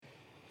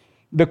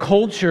The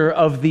culture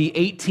of the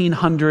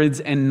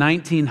 1800s and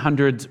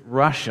 1900s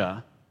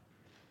Russia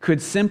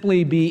could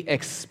simply be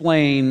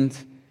explained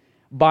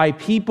by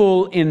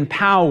people in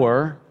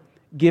power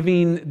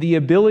giving the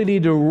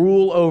ability to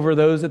rule over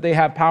those that they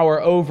have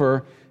power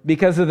over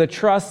because of the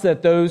trust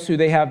that those who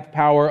they have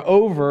power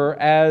over,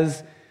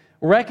 as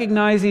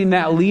recognizing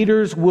that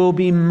leaders will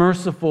be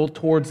merciful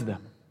towards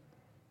them.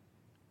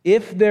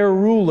 If their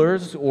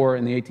rulers, or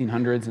in the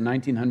 1800s and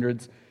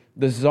 1900s,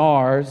 the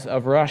czars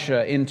of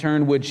Russia, in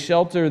turn, would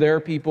shelter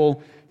their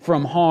people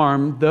from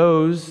harm,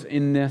 those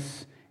in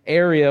this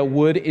area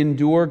would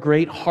endure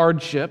great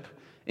hardship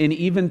and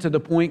even to the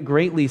point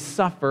greatly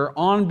suffer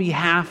on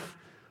behalf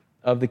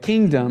of the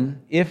kingdom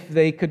if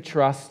they could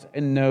trust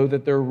and know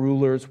that their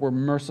rulers were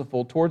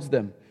merciful towards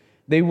them.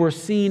 They were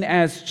seen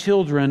as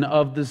children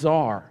of the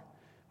czar.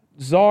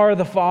 Tsar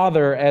the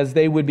Father, as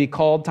they would be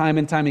called time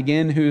and time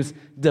again, whose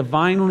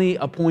divinely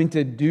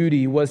appointed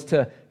duty was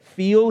to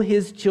feel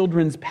his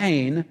children's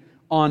pain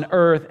on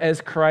earth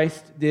as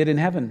Christ did in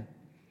heaven.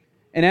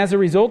 And as a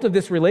result of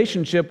this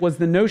relationship was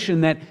the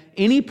notion that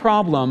any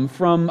problem,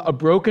 from a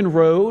broken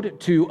road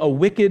to a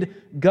wicked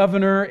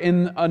governor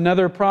in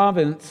another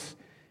province,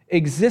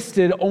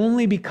 existed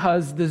only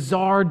because the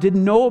czar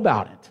didn't know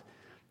about it.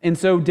 And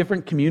so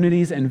different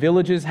communities and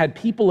villages had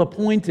people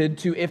appointed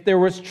to, if there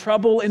was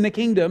trouble in the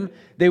kingdom,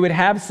 they would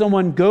have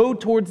someone go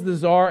towards the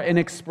czar and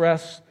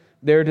express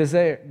their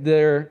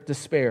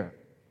despair.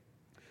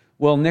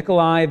 Well,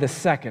 Nikolai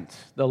II,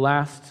 the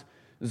last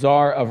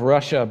czar of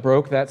Russia,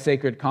 broke that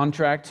sacred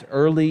contract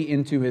early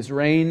into his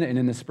reign, and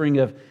in the spring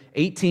of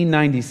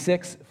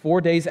 1896,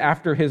 4 days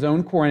after his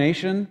own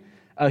coronation,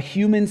 a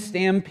human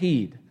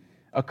stampede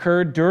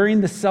occurred during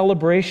the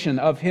celebration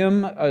of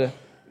him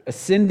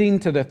ascending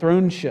to the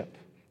throneship,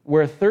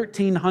 where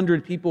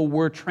 1,300 people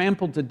were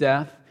trampled to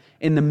death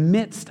in the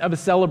midst of a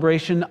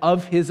celebration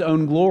of his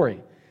own glory.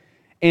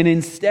 And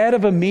instead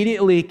of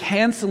immediately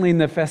canceling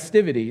the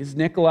festivities,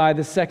 Nikolai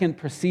II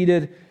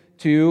proceeded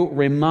to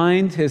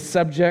remind his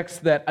subjects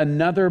that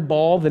another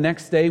ball the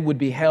next day would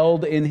be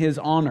held in his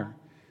honor.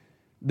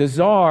 The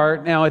Tsar,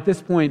 now at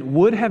this point,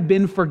 would have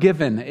been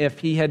forgiven if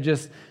he had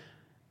just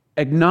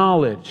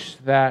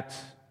acknowledged that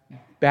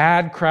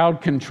bad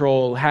crowd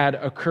control had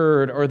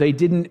occurred, or they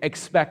didn't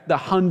expect the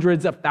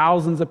hundreds of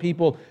thousands of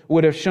people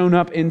would have shown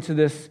up into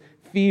this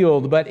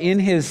field. But in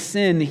his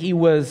sin, he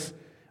was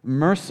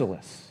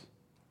merciless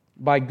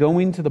by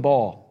going to the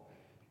ball.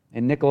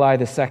 And Nikolai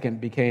II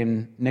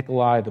became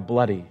Nikolai the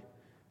Bloody,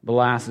 the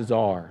last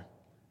Tsar,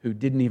 who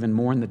didn't even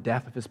mourn the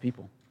death of his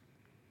people.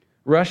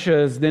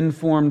 Russia's then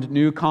formed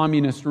new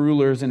communist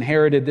rulers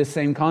inherited this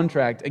same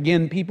contract.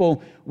 Again,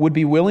 people would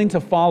be willing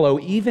to follow,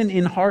 even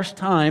in harsh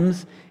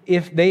times,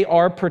 if they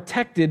are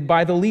protected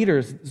by the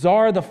leaders.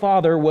 Tsar the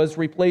Father was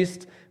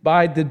replaced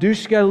by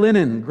Dedushka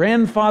Lenin,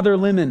 Grandfather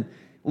Lenin.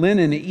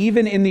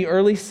 Even in the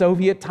early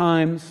Soviet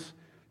times,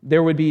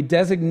 there would be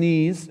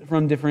designees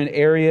from different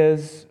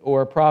areas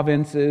or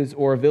provinces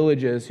or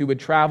villages who would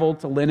travel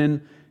to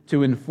Lenin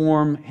to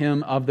inform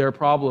him of their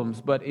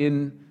problems. But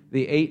in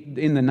the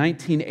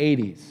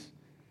 1980s,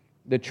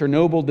 the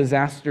Chernobyl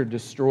disaster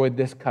destroyed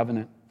this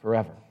covenant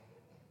forever.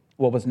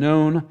 What was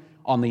known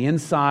on the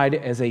inside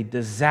as a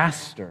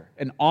disaster,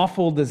 an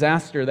awful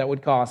disaster that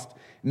would cost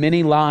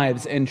many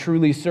lives and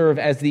truly serve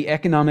as the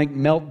economic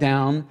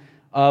meltdown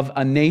of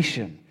a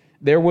nation.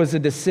 There was a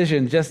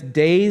decision just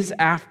days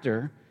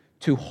after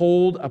to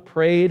hold a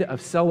parade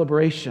of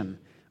celebration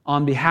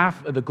on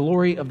behalf of the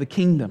glory of the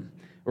kingdom,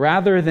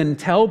 rather than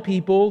tell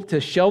people to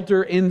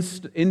shelter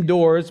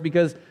indoors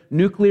because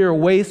nuclear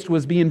waste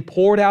was being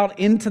poured out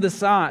into the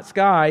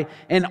sky,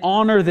 and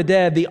honor the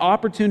dead. The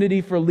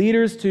opportunity for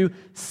leaders to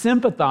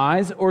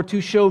sympathize or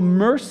to show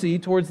mercy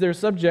towards their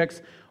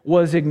subjects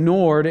was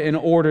ignored in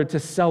order to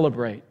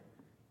celebrate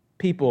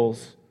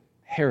people's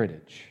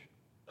heritage.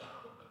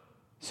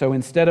 So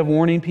instead of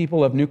warning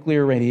people of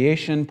nuclear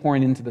radiation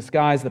pouring into the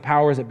skies, the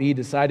powers that be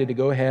decided to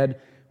go ahead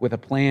with a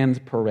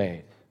planned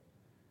parade.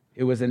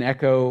 It was an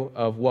echo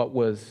of what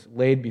was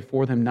laid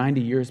before them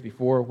 90 years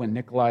before, when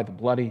Nikolai the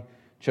Bloody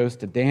chose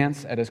to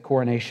dance at his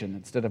coronation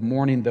instead of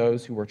mourning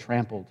those who were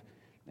trampled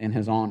in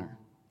his honor.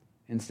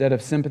 Instead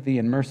of sympathy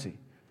and mercy,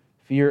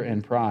 fear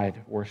and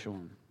pride were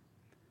shown.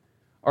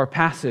 Our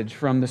passage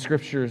from the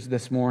Scriptures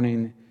this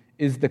morning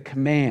is the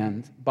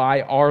command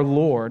by our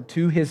Lord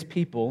to his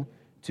people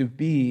to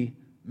be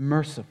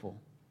merciful.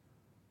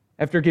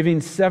 After giving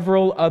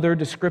several other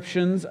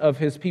descriptions of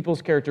his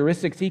people's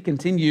characteristics, he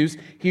continues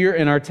here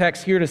in our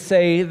text here to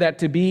say that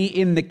to be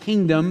in the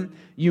kingdom,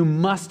 you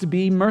must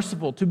be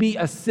merciful. To be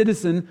a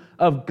citizen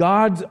of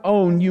God's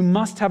own, you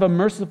must have a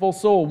merciful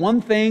soul.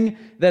 One thing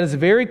that is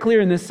very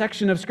clear in this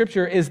section of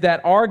Scripture is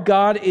that our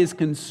God is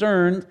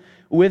concerned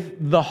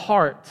with the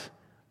heart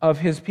of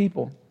his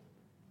people.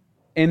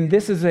 And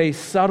this is a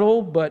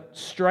subtle but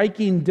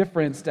striking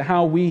difference to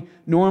how we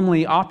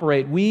normally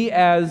operate. We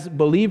as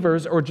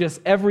believers or just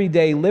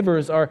everyday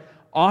livers are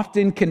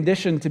often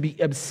conditioned to be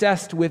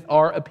obsessed with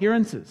our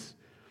appearances.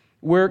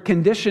 We're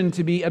conditioned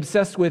to be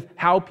obsessed with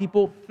how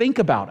people think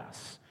about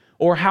us,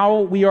 or how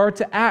we are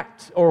to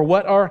act, or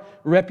what our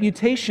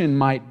reputation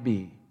might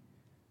be.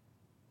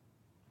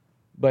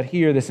 But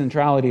here, the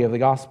centrality of the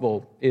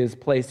gospel is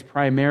placed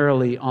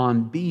primarily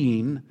on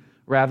being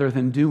rather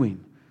than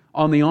doing.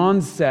 On the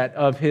onset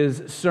of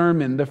his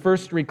sermon, the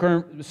first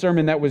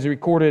sermon that was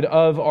recorded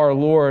of our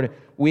Lord,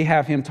 we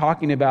have him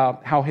talking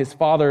about how his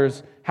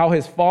followers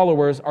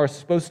are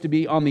supposed to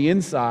be on the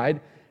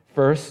inside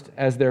first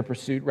as their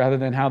pursuit, rather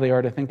than how they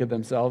are to think of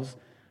themselves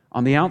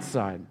on the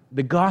outside.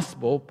 The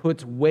gospel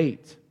puts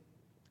weight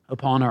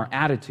upon our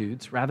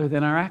attitudes rather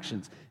than our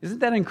actions. Isn't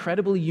that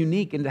incredibly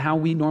unique into how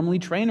we normally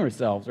train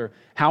ourselves or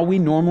how we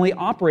normally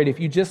operate? If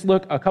you just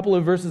look a couple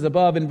of verses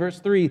above in verse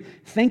 3,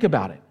 think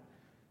about it.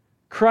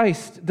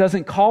 Christ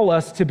doesn't call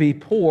us to be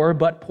poor,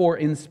 but poor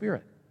in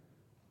spirit.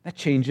 That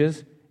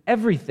changes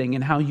everything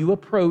in how you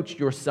approach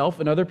yourself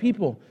and other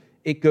people.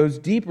 It goes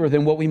deeper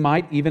than what we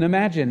might even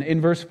imagine.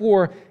 In verse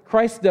 4,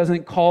 Christ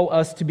doesn't call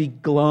us to be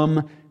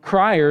glum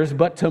criers,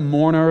 but to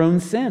mourn our own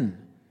sin.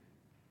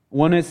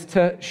 One is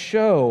to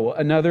show,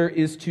 another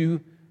is to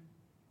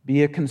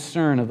be a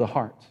concern of the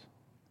heart.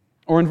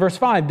 Or in verse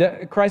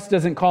 5, Christ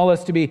doesn't call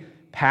us to be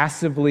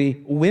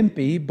passively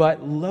wimpy,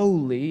 but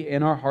lowly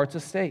in our heart's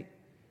estate,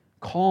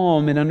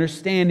 calm and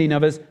understanding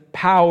of his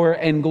power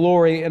and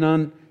glory and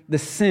on the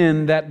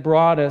sin that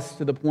brought us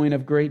to the point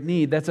of great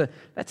need. That's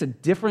a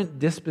different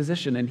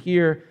disposition. And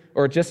here,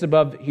 or just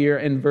above here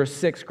in verse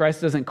 6, Christ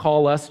doesn't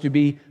call us to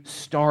be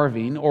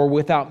starving or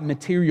without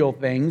material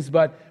things,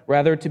 but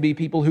rather to be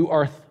people who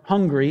are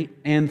hungry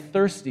and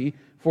thirsty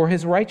for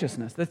his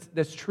righteousness.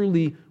 That's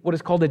truly what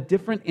is called a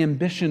different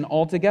ambition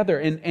altogether.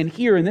 And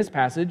here in this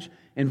passage,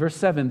 in verse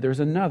 7, there's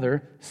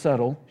another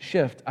subtle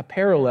shift, a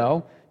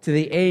parallel to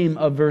the aim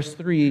of verse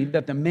 3,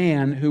 that the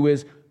man who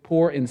is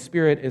poor in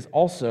spirit is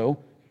also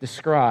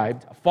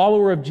described, a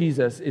follower of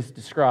Jesus is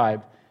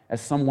described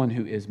as someone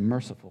who is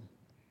merciful.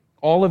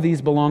 All of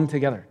these belong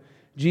together.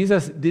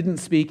 Jesus didn't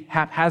speak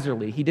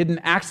haphazardly. He didn't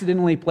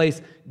accidentally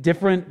place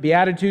different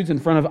beatitudes in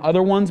front of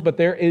other ones, but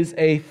there is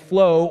a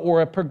flow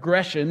or a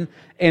progression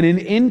and an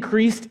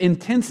increased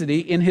intensity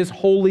in his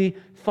holy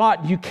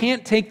thought. You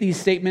can't take these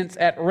statements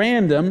at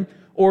random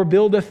or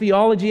build a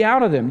theology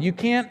out of them. You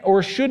can't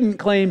or shouldn't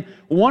claim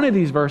one of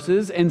these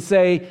verses and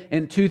say,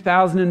 in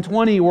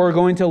 2020, we're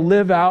going to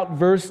live out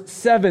verse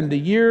 7, the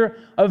year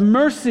of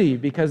mercy,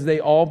 because they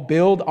all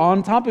build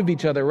on top of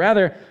each other.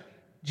 Rather,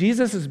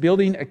 Jesus is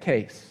building a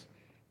case,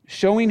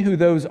 showing who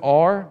those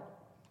are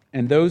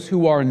and those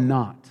who are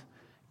not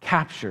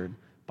captured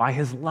by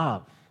his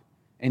love.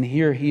 And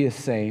here he is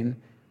saying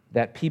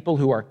that people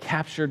who are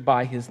captured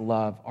by his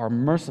love are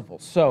merciful.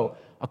 So,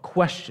 a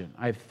question.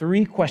 I have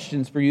 3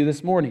 questions for you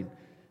this morning.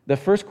 The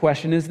first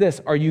question is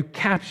this: are you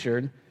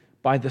captured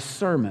by the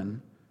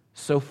sermon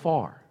so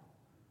far?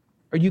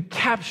 Are you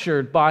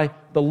captured by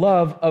the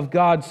love of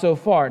God so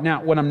far?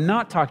 Now, what I'm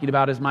not talking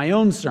about is my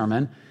own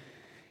sermon.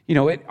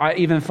 I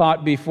even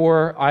thought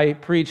before I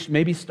preached,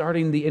 maybe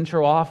starting the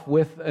intro off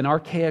with an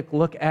archaic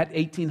look at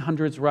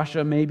 1800s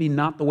Russia, maybe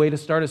not the way to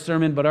start a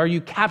sermon, but are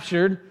you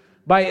captured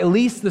by at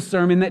least the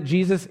sermon that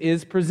Jesus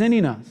is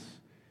presenting us?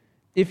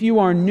 If you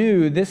are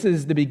new, this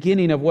is the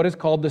beginning of what is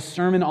called the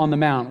Sermon on the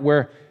Mount,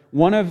 where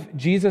one of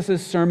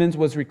Jesus' sermons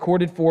was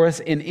recorded for us,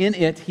 and in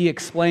it he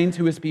explains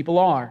who his people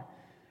are,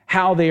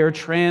 how they are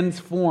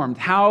transformed,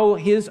 how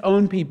his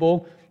own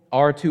people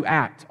are to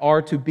act,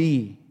 are to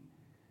be.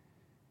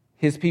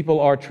 His people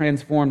are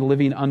transformed,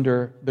 living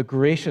under the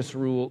gracious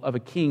rule of a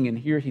king, and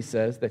here he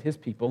says that his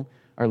people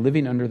are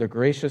living under the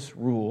gracious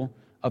rule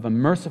of a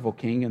merciful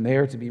king, and they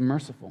are to be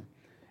merciful.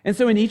 And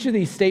so in each of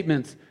these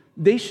statements,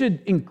 they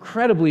should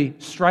incredibly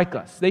strike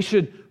us. They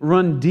should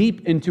run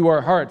deep into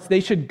our hearts. They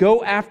should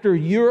go after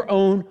your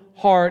own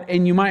heart,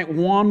 and you might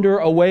wander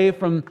away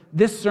from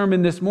this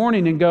sermon this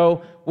morning and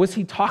go, was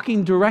he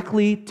talking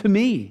directly to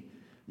me?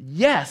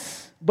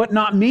 Yes, but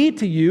not me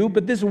to you,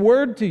 but this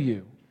word to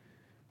you.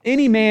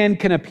 Any man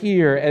can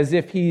appear as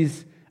if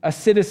he's a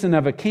citizen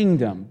of a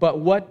kingdom, but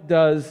what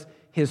does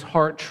his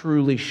heart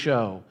truly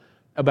show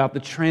about the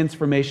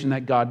transformation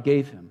that God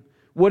gave him?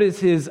 What is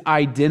his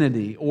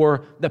identity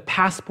or the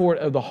passport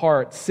of the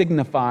heart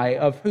signify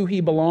of who he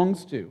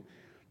belongs to?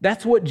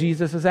 That's what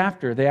Jesus is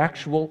after, the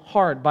actual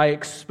heart. By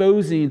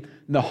exposing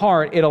the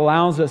heart, it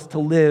allows us to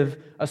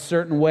live a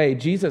certain way.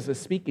 Jesus is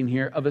speaking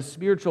here of a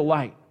spiritual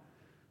light.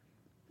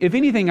 If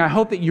anything, I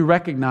hope that you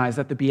recognize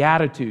that the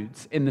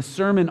Beatitudes in the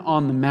Sermon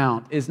on the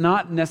Mount is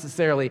not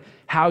necessarily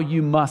how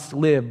you must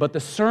live, but the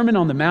Sermon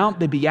on the Mount,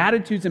 the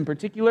Beatitudes in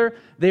particular,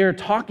 they are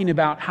talking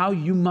about how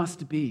you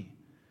must be.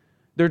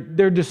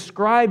 They're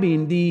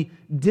describing the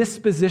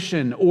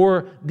disposition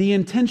or the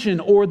intention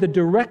or the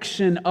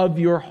direction of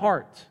your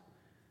heart.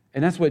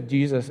 And that's what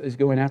Jesus is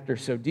going after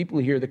so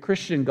deeply here. The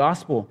Christian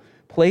gospel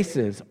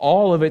places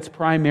all of its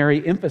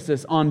primary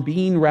emphasis on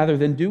being rather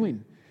than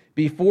doing.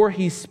 Before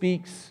he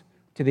speaks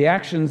to the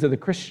actions of the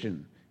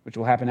Christian, which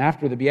will happen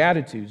after the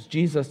Beatitudes,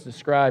 Jesus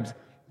describes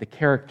the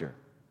character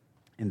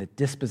and the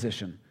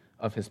disposition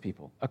of his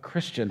people. A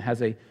Christian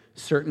has a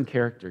certain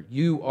character.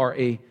 You are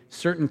a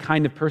certain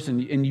kind of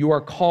person, and you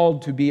are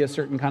called to be a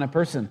certain kind of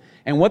person.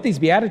 And what these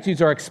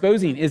Beatitudes are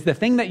exposing is the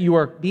thing that you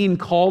are being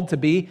called to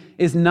be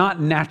is not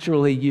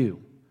naturally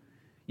you.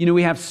 You know,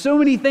 we have so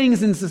many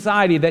things in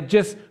society that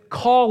just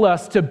call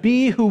us to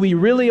be who we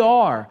really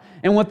are.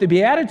 And what the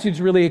Beatitudes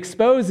really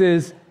expose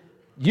is,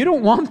 you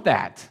don't want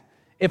that.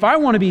 If I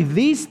want to be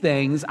these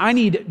things, I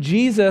need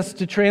Jesus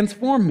to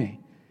transform me.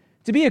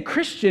 To be a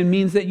Christian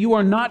means that you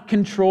are not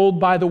controlled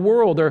by the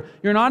world, or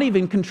you're not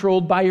even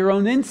controlled by your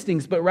own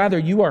instincts, but rather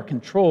you are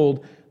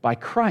controlled by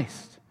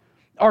Christ.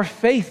 Our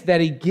faith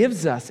that He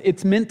gives us,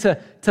 it's meant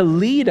to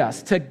lead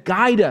us, to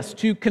guide us,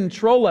 to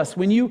control us.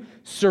 When you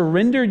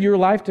surrendered your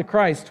life to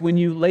Christ, when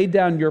you laid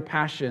down your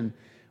passion,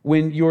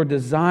 when your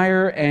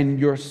desire and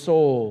your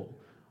soul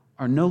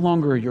are no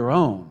longer your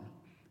own,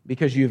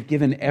 because you've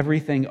given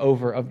everything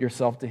over of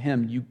yourself to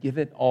Him, you give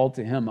it all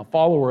to Him. A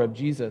follower of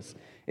Jesus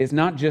is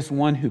not just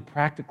one who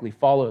practically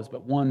follows,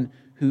 but one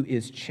who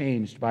is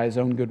changed by his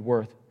own good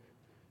worth.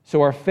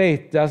 So our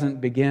faith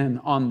doesn't begin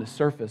on the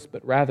surface,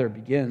 but rather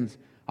begins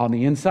on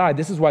the inside.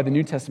 This is why the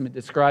New Testament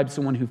describes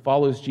someone who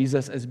follows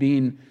Jesus as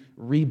being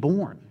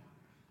reborn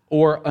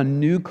or a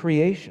new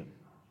creation.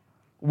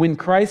 When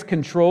Christ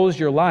controls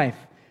your life,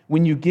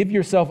 when you give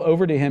yourself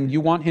over to Him,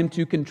 you want Him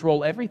to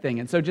control everything.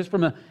 And so just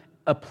from an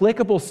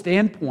applicable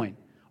standpoint,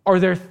 are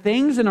there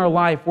things in our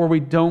life where we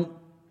don't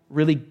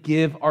really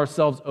give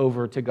ourselves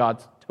over to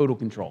God's total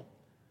control?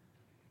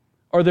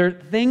 Are there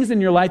things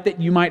in your life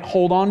that you might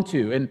hold on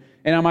to? And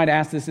I might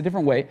ask this a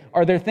different way.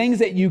 Are there things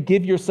that you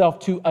give yourself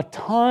to a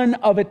ton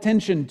of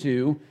attention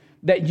to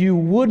that you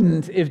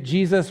wouldn't if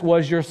Jesus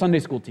was your Sunday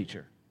school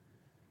teacher?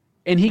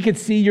 And He could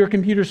see your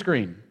computer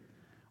screen,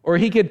 or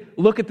He could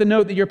look at the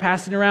note that you're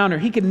passing around, or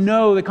He could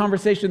know the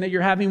conversation that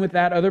you're having with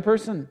that other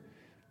person.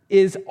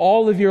 Is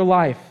all of your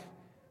life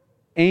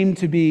aimed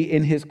to be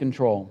in His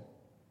control?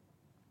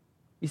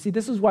 You see,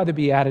 this is why the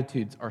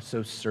Beatitudes are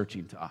so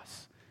searching to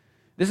us.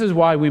 This is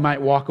why we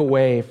might walk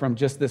away from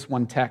just this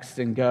one text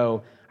and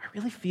go, I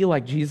really feel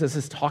like Jesus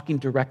is talking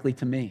directly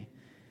to me.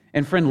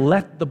 And friend,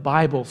 let the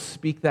Bible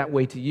speak that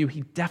way to you.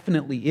 He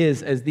definitely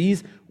is, as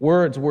these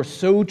words were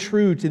so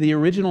true to the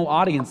original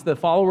audience, the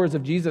followers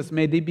of Jesus.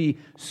 May they be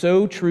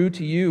so true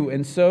to you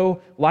and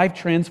so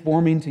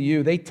life-transforming to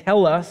you. They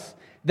tell us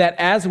that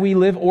as we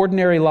live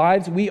ordinary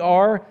lives, we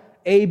are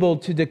able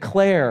to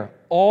declare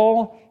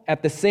all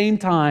at the same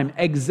time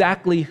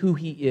exactly who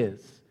He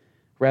is,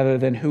 rather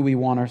than who we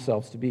want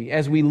ourselves to be.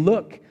 As we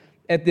look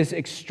at this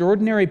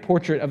extraordinary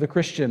portrait of the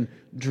Christian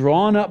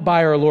drawn up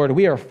by our Lord,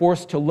 we are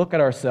forced to look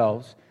at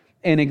ourselves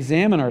and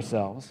examine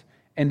ourselves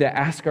and to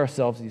ask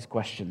ourselves these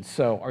questions.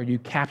 So, are you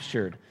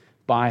captured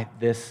by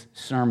this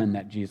sermon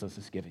that Jesus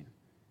is giving?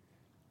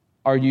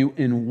 Are you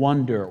in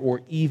wonder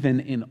or even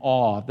in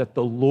awe that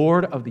the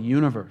Lord of the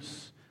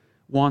universe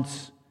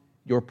wants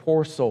your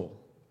poor soul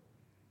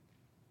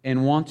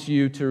and wants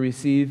you to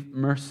receive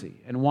mercy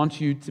and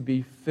wants you to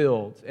be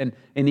filled? And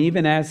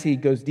even as He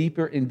goes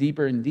deeper and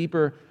deeper and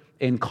deeper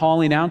in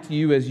calling out to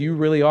you as you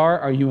really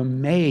are you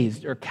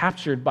amazed or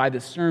captured by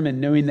the sermon,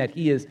 knowing that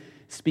He is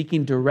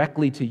speaking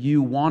directly to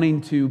you,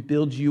 wanting to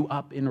build you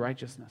up in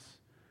righteousness,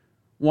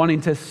 wanting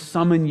to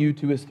summon you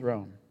to His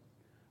throne?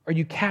 Are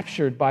you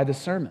captured by the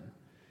sermon?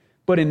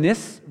 But in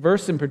this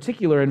verse in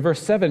particular, in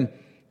verse 7,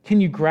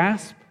 can you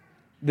grasp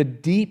the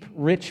deep,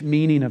 rich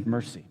meaning of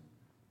mercy?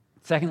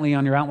 Secondly,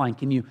 on your outline,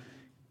 can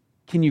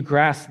you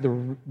grasp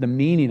the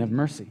meaning of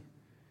mercy?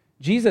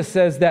 Jesus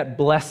says that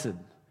blessed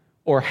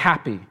or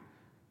happy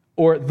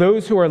or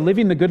those who are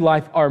living the good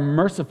life are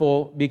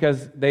merciful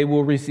because they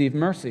will receive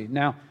mercy.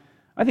 Now,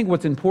 I think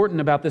what's important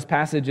about this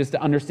passage is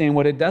to understand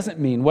what it doesn't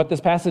mean. What this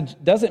passage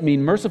doesn't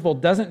mean, merciful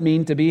doesn't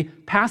mean to be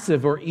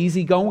passive or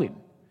easygoing.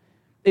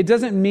 It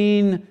doesn't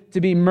mean to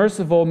be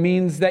merciful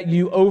means that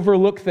you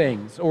overlook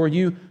things or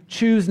you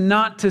choose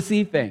not to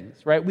see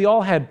things, right? We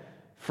all had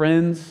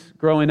friends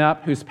growing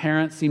up whose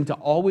parents seemed to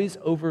always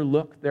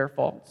overlook their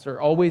faults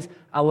or always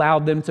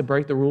allowed them to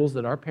break the rules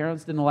that our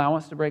parents didn't allow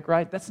us to break,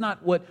 right? That's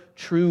not what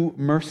true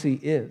mercy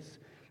is.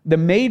 The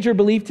major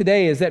belief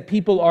today is that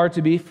people are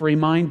to be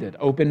free-minded,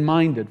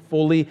 open-minded,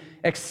 fully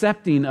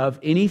accepting of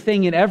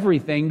anything and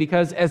everything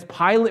because, as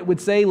Pilate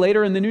would say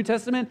later in the New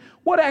Testament,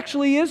 what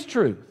actually is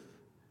truth?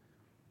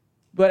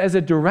 But as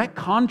a direct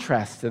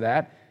contrast to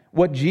that,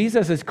 what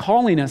Jesus is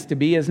calling us to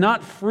be is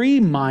not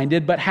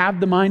free-minded, but have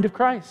the mind of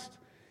Christ.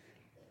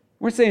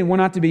 We're saying we're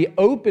not to be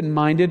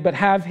open-minded, but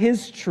have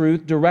His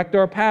truth direct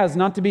our paths,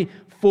 not to be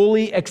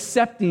fully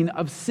accepting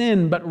of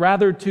sin, but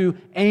rather to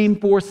aim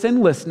for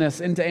sinlessness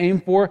and to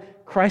aim for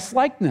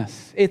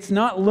Christ-likeness. It's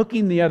not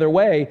looking the other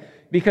way,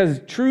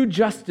 because true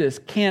justice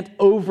can't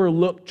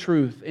overlook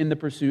truth in the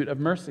pursuit of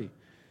mercy.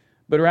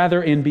 But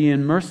rather, in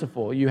being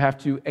merciful, you have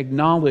to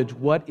acknowledge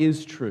what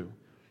is true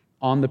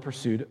on the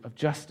pursuit of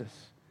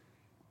justice.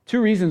 Two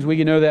reasons we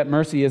can know that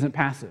mercy isn't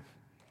passive.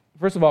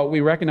 First of all,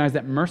 we recognize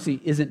that mercy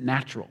isn't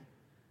natural.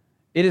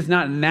 It is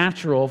not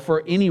natural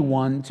for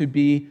anyone to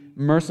be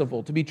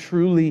merciful, to be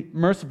truly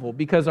merciful,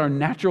 because our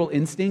natural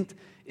instinct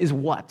is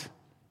what?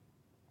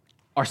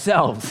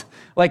 ourselves.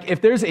 Like, if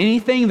there's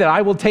anything that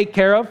I will take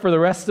care of for the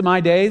rest of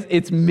my days,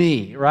 it's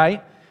me,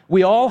 right?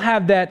 We all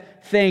have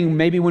that thing,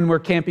 maybe when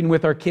we're camping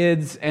with our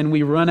kids and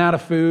we run out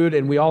of food,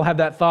 and we all have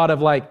that thought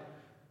of like,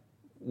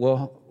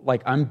 well,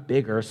 like, I'm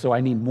bigger, so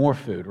I need more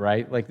food,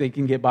 right? Like, they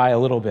can get by a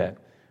little bit.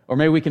 Or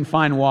maybe we can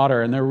find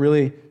water and they're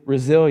really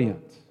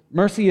resilient.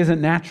 Mercy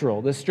isn't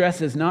natural. The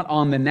stress is not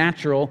on the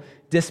natural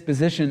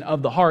disposition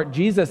of the heart.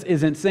 Jesus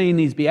isn't saying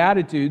these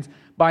Beatitudes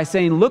by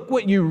saying, look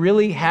what you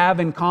really have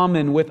in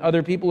common with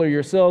other people or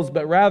yourselves,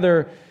 but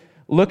rather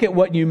look at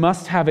what you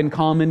must have in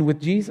common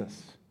with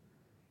Jesus.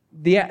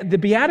 The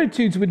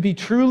Beatitudes would be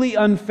truly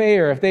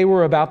unfair if they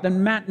were about the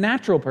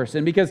natural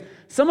person, because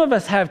some of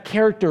us have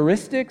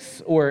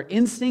characteristics or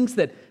instincts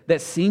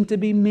that seem to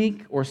be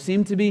meek or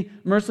seem to be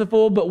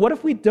merciful, but what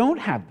if we don't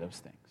have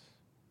those things?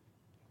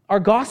 Our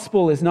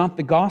gospel is not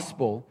the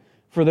gospel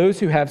for those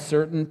who have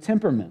certain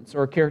temperaments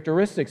or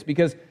characteristics,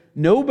 because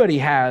nobody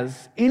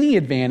has any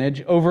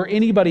advantage over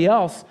anybody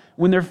else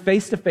when they're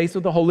face to face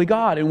with the holy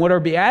God. And what our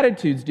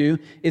Beatitudes do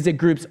is it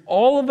groups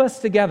all of us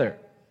together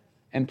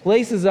and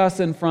places us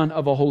in front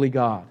of a holy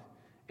God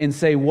and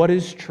say what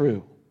is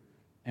true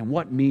and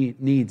what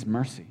needs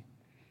mercy.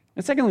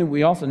 And secondly,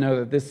 we also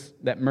know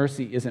that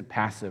mercy isn't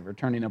passive or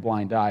turning a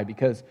blind eye,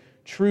 because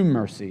true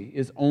mercy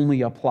is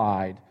only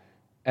applied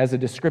as a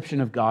description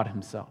of God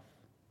himself.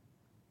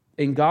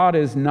 And God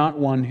is not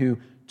one who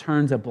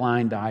turns a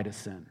blind eye to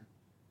sin.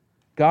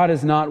 God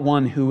is not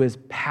one who is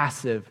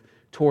passive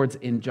towards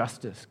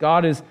injustice.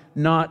 God is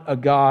not a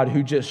God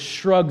who just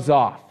shrugs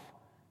off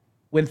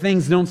when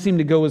things don't seem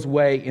to go his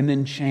way and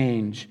then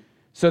change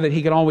so that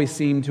he can always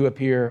seem to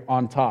appear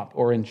on top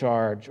or in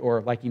charge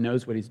or like he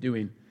knows what he's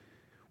doing.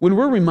 When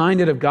we're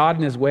reminded of God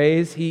and his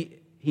ways, he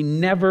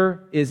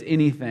never is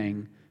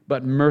anything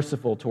but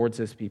merciful towards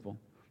his people.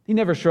 He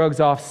never shrugs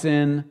off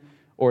sin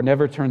or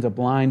never turns a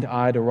blind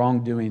eye to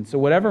wrongdoing. So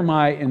whatever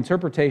my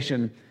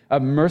interpretation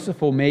of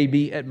merciful may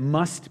be, it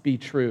must be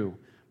true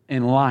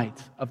in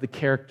light of the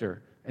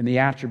character and the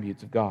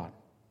attributes of God.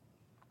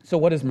 So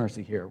what is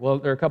mercy here? Well,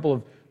 there are a couple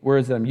of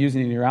words that I'm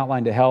using in your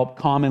outline to help: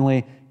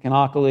 commonly,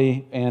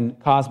 canonically, and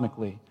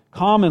cosmically.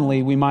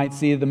 Commonly, we might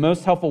see the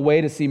most helpful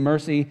way to see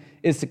mercy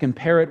is to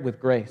compare it with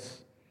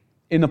grace.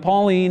 In the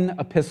Pauline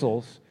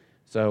epistles,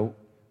 so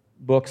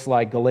books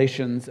like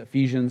Galatians,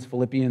 Ephesians,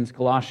 Philippians,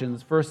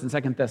 Colossians, 1st and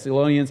 2nd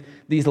Thessalonians,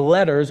 these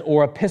letters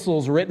or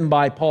epistles written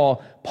by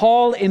Paul,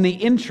 Paul in the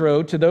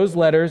intro to those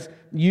letters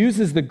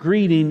uses the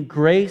greeting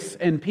grace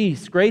and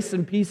peace. Grace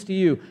and peace to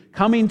you,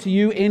 coming to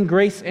you in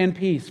grace and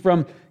peace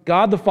from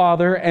God the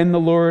Father and the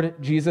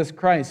Lord Jesus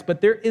Christ. But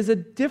there is a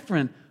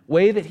different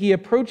way that he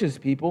approaches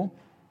people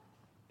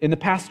in the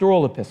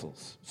pastoral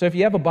epistles. So if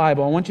you have a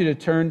Bible, I want you to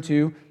turn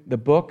to the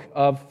book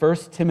of 1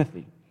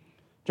 Timothy.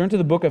 Turn to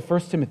the book of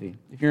 1 Timothy.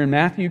 If you're in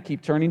Matthew,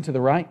 keep turning to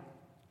the right.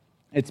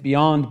 It's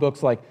beyond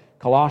books like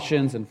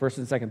Colossians and 1st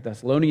and 2nd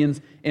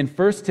Thessalonians in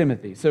 1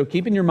 Timothy. So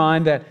keep in your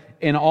mind that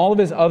in all of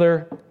his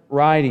other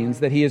writings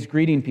that he is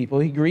greeting people,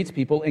 he greets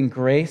people in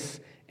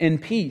grace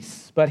and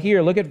peace. But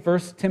here, look at 1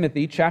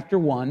 Timothy chapter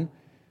 1,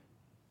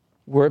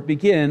 where it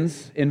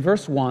begins in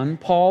verse 1,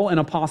 Paul, an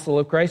apostle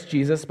of Christ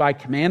Jesus, by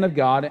command of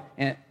God,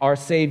 our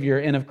Savior,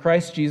 and of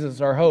Christ Jesus,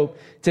 our hope,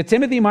 to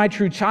Timothy, my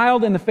true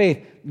child in the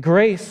faith,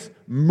 grace,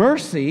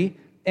 mercy,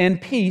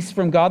 and peace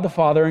from God the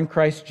Father and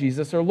Christ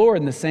Jesus, our Lord.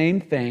 And the same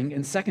thing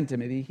in 2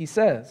 Timothy, he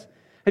says.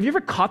 Have you ever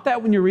caught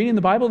that when you're reading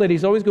the Bible, that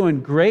he's always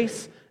going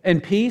grace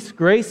and peace,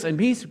 grace and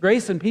peace,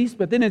 grace and peace,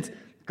 but then it's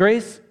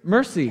grace,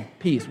 mercy,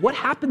 peace? What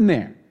happened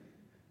there?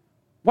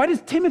 Why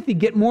does Timothy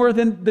get more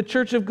than the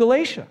church of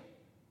Galatia?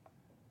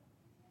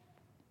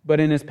 But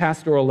in his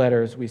pastoral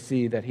letters, we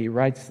see that he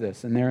writes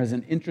this, and there is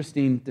an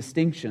interesting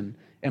distinction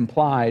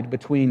implied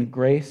between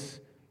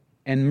grace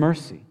and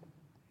mercy.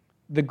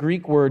 The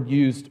Greek word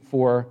used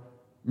for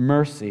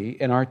mercy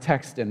in our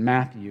text in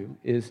Matthew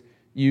is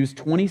used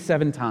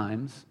 27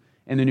 times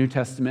in the New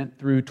Testament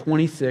through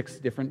 26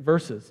 different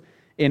verses.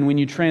 And when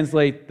you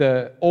translate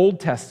the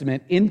Old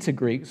Testament into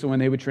Greek, so when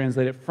they would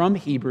translate it from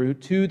Hebrew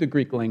to the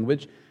Greek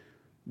language,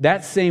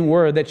 that same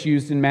word that's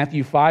used in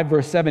Matthew 5,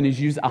 verse 7 is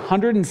used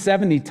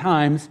 170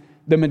 times,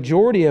 the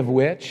majority of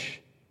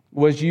which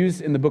was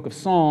used in the book of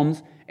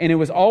Psalms, and it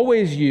was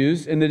always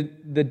used, and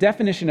the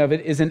definition of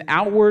it is an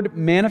outward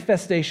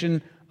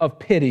manifestation of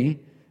pity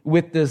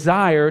with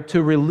desire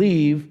to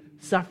relieve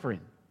suffering.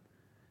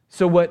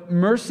 So what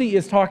mercy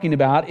is talking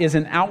about is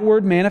an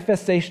outward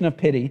manifestation of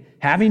pity,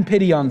 having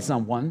pity on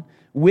someone,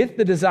 with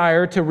the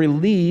desire to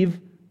relieve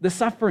the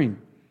suffering.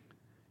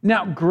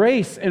 Now,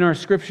 grace in our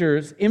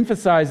scriptures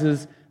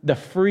emphasizes the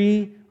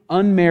free,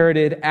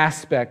 unmerited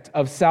aspect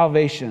of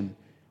salvation,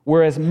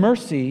 whereas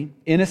mercy,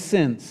 in a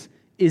sense,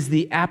 is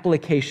the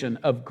application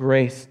of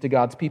grace to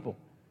God's people.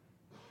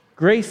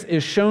 Grace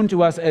is shown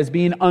to us as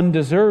being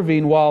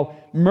undeserving, while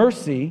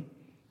mercy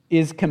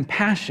is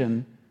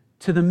compassion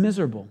to the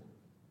miserable.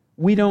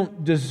 We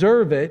don't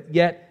deserve it,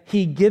 yet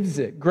he gives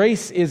it.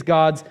 Grace is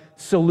God's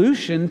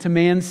solution to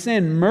man's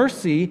sin.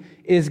 Mercy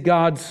is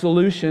God's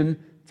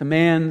solution to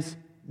man's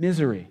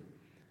misery.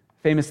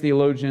 Famous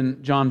theologian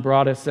John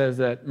Broadus says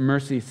that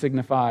mercy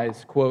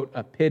signifies, quote,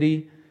 a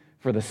pity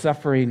for the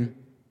suffering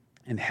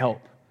and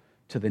help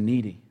to the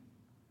needy.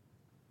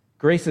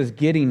 Grace is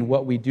getting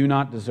what we do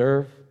not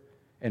deserve,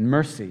 and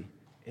mercy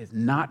is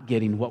not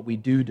getting what we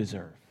do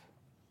deserve.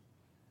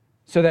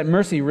 So that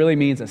mercy really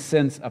means a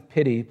sense of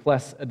pity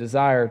plus a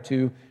desire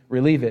to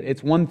relieve it.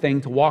 It's one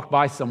thing to walk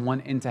by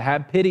someone and to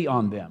have pity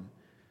on them,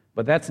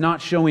 but that's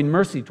not showing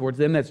mercy towards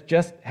them. That's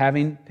just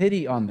having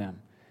pity on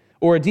them.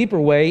 Or a deeper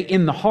way,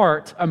 in the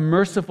heart, a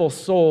merciful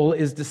soul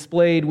is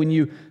displayed when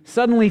you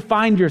suddenly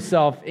find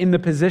yourself in the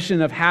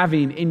position of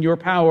having in your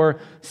power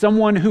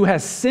someone who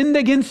has sinned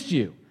against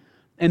you.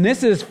 And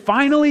this is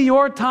finally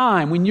your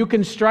time when you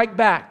can strike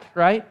back,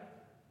 right?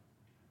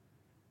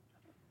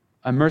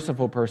 A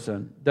merciful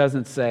person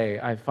doesn't say,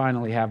 I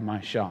finally have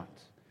my shot.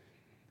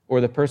 Or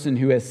the person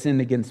who has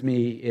sinned against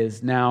me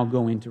is now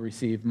going to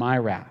receive my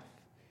wrath.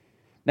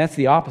 That's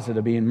the opposite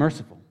of being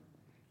merciful.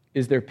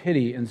 Is there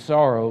pity and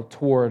sorrow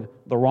toward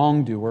the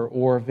wrongdoer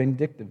or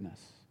vindictiveness?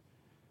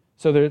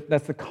 So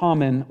that's the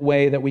common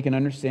way that we can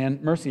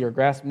understand mercy or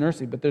grasp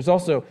mercy. But there's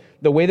also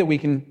the way that we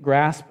can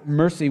grasp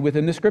mercy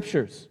within the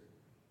Scriptures.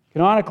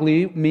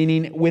 Canonically,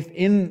 meaning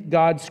within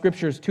God's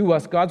Scriptures to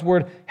us, God's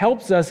Word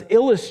helps us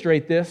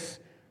illustrate this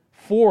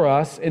for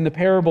us in the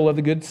parable of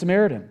the Good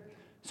Samaritan.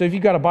 So if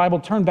you've got a Bible,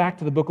 turn back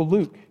to the book of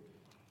Luke.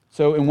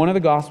 So in one of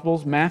the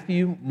Gospels,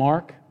 Matthew,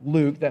 Mark,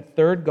 Luke, that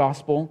third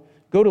Gospel,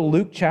 go to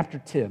Luke chapter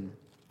 10.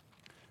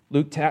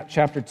 Luke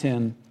chapter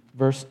 10,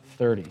 verse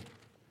 30.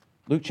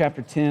 Luke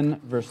chapter 10,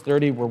 verse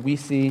 30, where we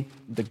see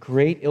the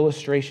great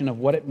illustration of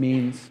what it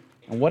means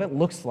and what it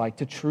looks like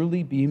to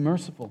truly be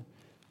merciful.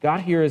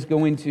 God here is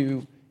going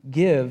to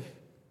give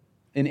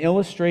an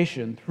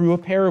illustration through a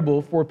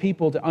parable for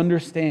people to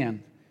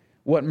understand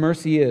what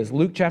mercy is.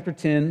 Luke chapter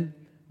 10,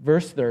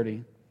 verse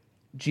 30,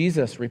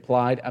 Jesus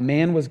replied, a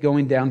man was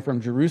going down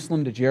from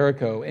Jerusalem to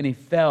Jericho, and he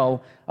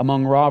fell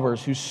among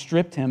robbers who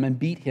stripped him and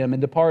beat him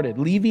and departed,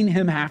 leaving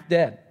him half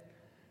dead.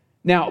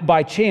 Now,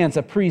 by chance,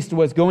 a priest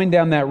was going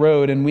down that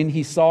road, and when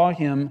he saw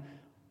him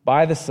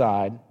by the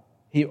side,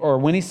 he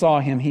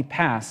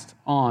passed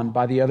on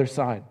by the other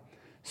side.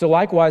 So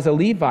likewise, a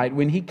Levite,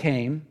 when he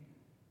came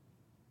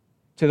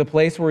to the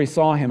place where he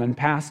saw him and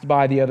passed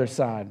by the other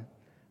side.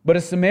 But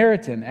a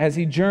Samaritan, as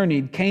he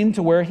journeyed, came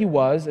to where he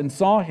was and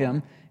saw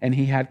him, and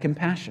he had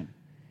compassion.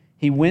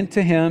 He went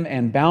to him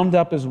and bound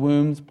up his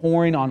wounds,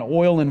 pouring on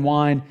oil and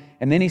wine,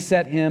 and then he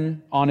set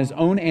him on his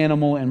own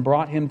animal and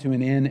brought him to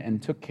an inn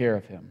and took care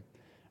of him.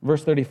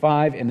 Verse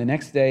 35, and the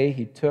next day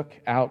he took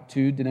out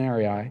 2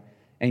 denarii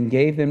and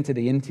gave them to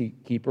the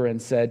innkeeper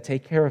and said,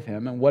 take care of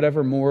him, and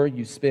whatever more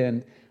you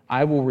spend,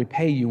 I will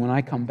repay you when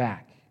I come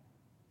back.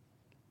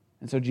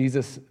 And so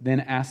Jesus then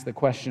asked the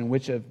question,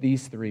 which of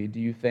these 3 do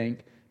you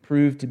think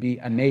proved to be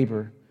a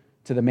neighbor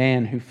to the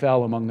man who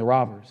fell among the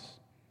robbers?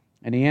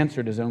 And he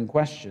answered his own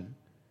question,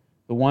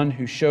 the one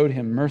who showed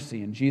him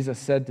mercy. And Jesus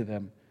said to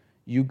them,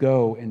 you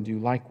go and do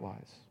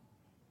likewise.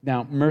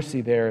 Now,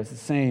 mercy there is the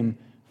same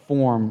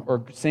form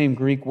or same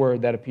Greek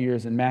word that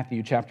appears in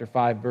Matthew chapter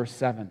 5, verse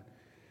 7,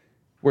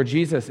 where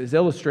Jesus is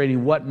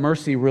illustrating what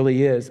mercy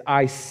really is.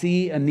 I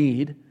see a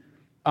need,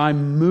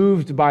 I'm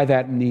moved by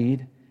that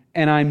need,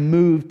 and I'm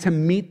moved to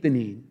meet the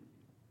need.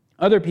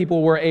 Other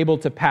people were able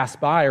to pass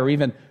by or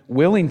even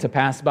willing to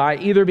pass by,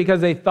 either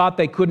because they thought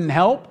they couldn't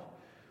help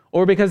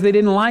or because they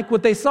didn't like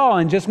what they saw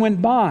and just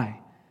went by.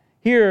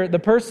 Here, the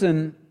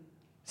person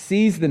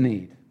sees the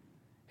need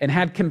and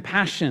had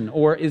compassion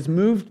or is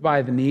moved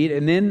by the need,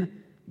 and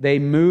then they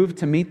move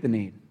to meet the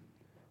need.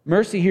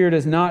 Mercy here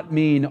does not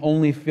mean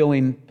only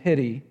feeling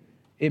pity.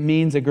 It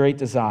means a great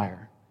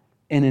desire,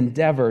 an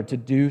endeavor to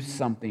do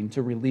something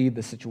to relieve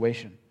the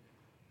situation.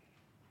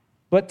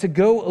 But to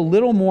go a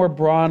little more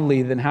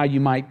broadly than how you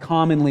might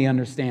commonly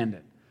understand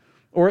it,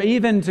 or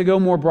even to go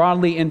more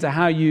broadly into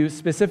how you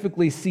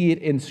specifically see it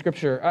in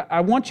Scripture,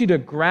 I want you to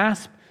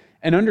grasp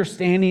an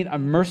understanding of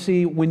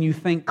mercy when you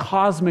think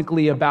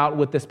cosmically about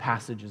what this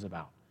passage is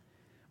about.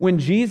 When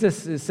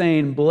Jesus is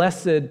saying,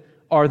 blessed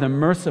are the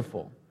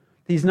merciful,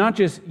 he's not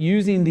just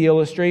using the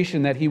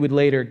illustration that he would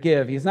later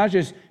give. He's not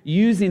just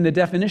using the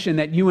definition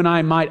that you and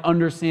I might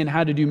understand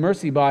how to do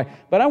mercy by,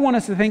 but I want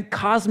us to think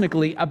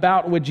cosmically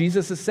about what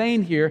Jesus is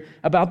saying here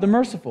about the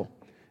merciful.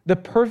 The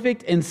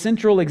perfect and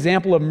central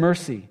example of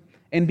mercy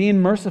and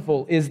being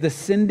merciful is the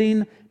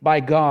sending by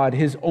God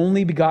his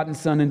only begotten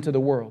Son into the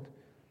world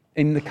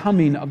and the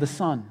coming of the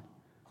Son.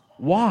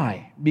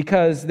 Why?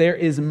 Because there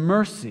is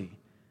mercy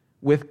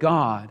with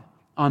God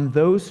on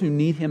those who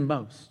need him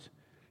most.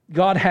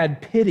 God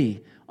had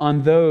pity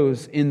on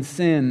those in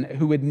sin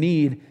who would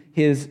need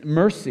his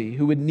mercy,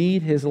 who would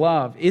need his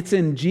love. It's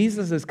in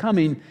Jesus'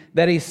 coming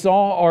that he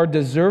saw our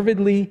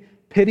deservedly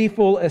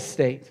pitiful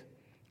estate.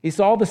 He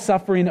saw the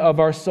suffering of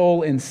our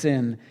soul in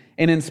sin.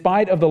 And in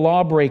spite of the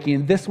law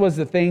breaking, this was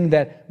the thing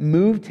that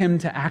moved him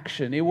to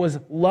action. It was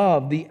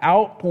love, the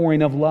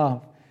outpouring of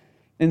love.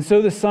 And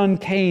so the Son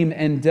came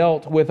and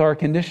dealt with our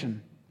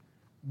condition.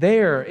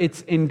 There,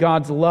 it's in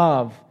God's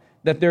love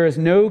that there is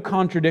no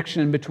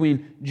contradiction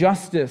between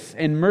justice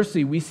and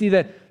mercy. We see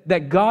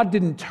that God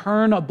didn't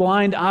turn a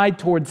blind eye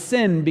towards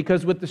sin,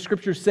 because what the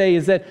Scriptures say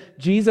is that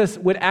Jesus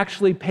would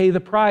actually pay the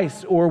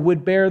price, or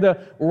would bear the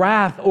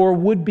wrath, or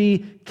would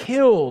be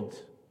killed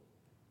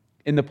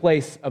in the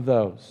place of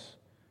those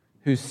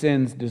whose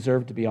sins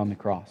deserve to be on the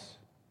cross.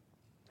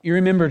 You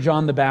remember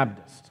John the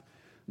Baptist,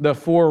 the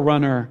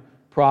forerunner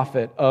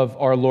prophet of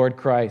our Lord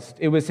Christ.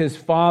 It was his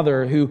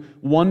father who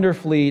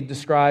wonderfully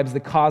describes the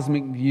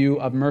cosmic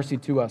view of mercy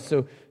to us.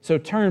 So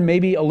turn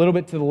maybe a little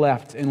bit to the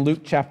left in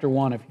Luke chapter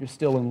 1, if you're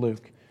still in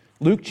Luke.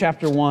 Luke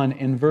chapter 1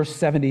 in verse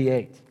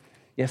 78.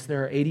 Yes,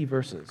 there are 80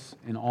 verses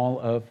in all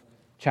of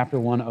chapter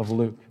 1 of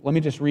Luke. Let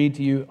me just read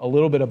to you a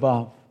little bit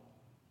above.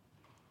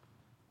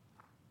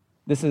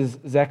 This is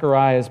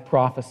Zechariah's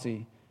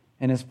prophecy.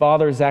 And his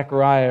father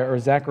Zechariah,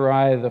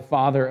 the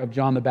father of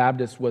John the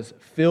Baptist, was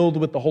filled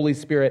with the Holy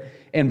Spirit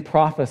and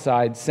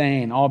prophesied,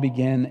 saying, I'll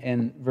begin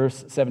in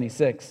verse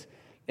 76,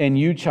 and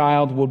you,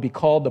 child, will be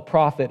called the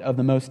prophet of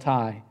the Most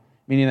High,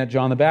 meaning that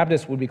John the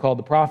Baptist would be called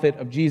the prophet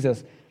of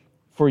Jesus.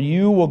 For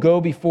you will go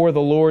before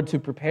the Lord to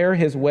prepare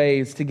his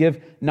ways, to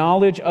give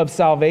knowledge of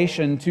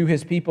salvation to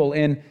his people,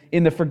 and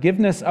in the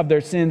forgiveness of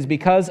their sins,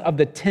 because of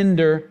the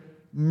tender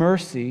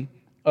mercy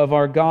of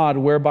our God,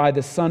 whereby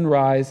the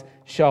sunrise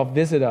shall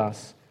visit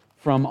us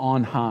from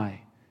on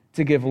high,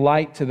 to give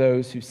light to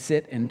those who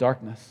sit in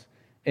darkness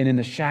and in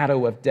the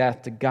shadow of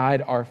death, to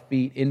guide our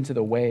feet into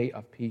the way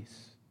of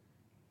peace.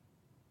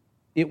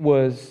 It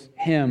was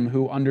him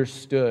who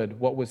understood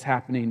what was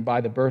happening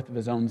by the birth of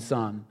his own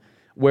son,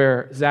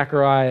 where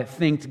Zechariah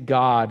thanked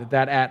God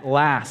that at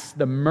last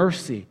the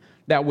mercy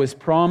that was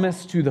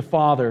promised to the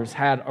fathers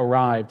had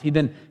arrived. He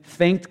then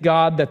thanked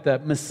God that the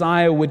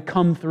Messiah would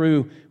come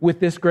through with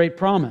this great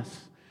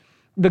promise.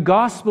 The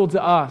gospel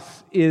to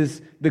us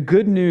is the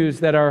good news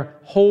that our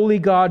holy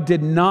God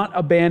did not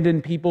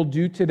abandon people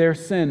due to their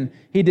sin.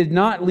 He did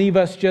not leave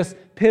us just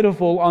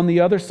pitiful on the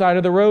other side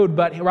of the road,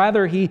 but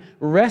rather he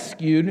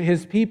rescued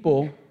his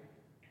people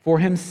for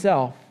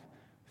himself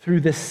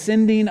through the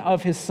sending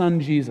of his son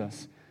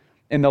Jesus.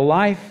 In the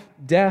life,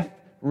 death,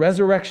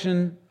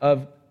 resurrection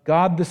of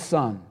God the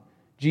Son,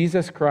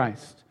 Jesus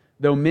Christ,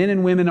 though men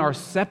and women are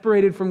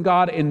separated from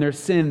God in their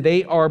sin,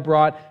 they are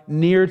brought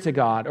near to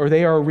God, or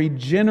they are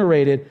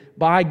regenerated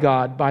by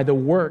God by the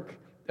work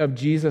of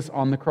Jesus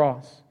on the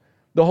cross.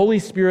 The Holy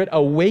Spirit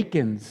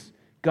awakens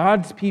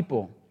God's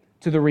people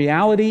to the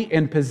reality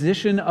and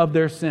position of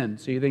their sin.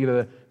 So you think of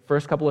the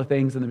first couple of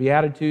things in the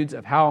Beatitudes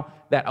of how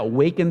that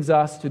awakens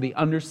us to the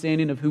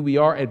understanding of who we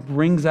are. It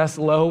brings us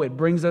low. It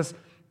brings us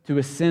to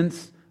a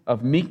sense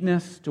of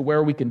meekness, to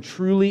where we can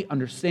truly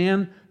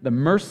understand the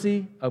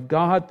mercy of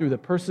God through the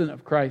person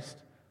of Christ.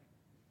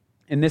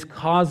 And this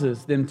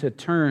causes them to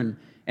turn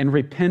and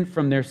repent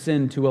from their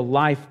sin to a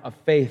life of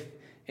faith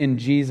in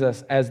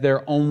Jesus as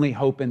their only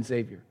hope and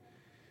Savior.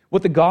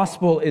 What the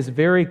gospel is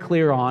very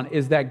clear on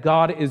is that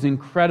God is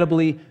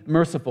incredibly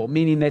merciful,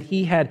 meaning that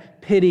he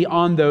had pity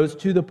on those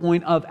to the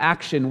point of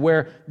action,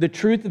 where the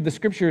truth of the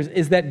Scriptures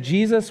is that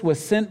Jesus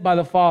was sent by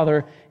the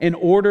Father in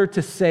order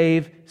to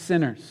save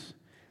sinners.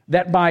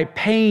 That by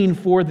paying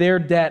for their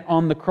debt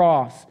on the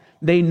cross,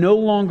 they no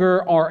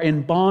longer are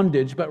in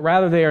bondage, but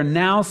rather they are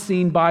now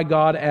seen by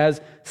God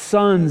as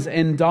sons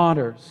and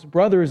daughters,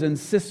 brothers and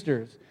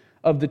sisters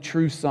of the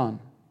true Son.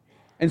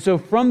 And so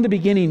from the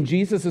beginning,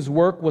 Jesus'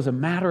 work was a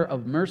matter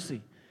of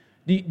mercy.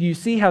 Do you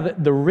see how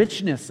the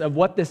richness of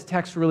what this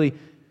text really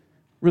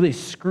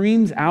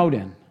screams out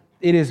in?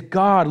 It is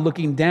God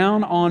looking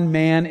down on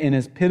man in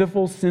his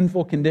pitiful,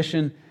 sinful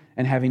condition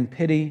and having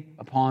pity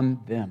upon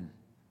them.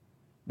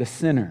 The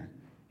sinner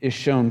is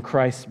shown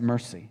Christ's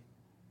mercy.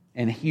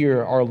 And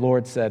here our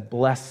Lord said,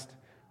 blessed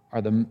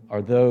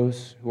are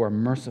those who are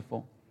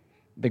merciful.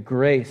 The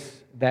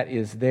grace that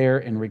is there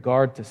in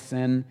regard to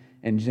sin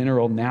in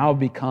general now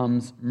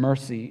becomes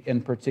mercy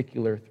in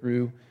particular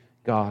through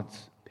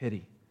God's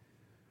pity.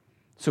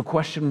 So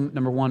question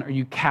number one, are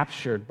you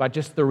captured by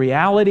just the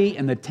reality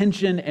and the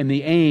tension and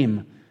the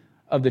aim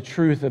of the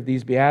truth of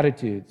these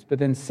Beatitudes? But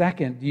then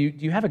second, do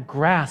you have a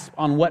grasp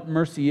on what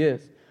mercy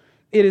is?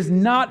 It is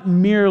not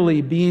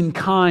merely being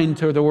kind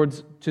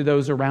towards to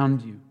those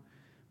around you,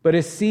 but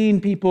is seeing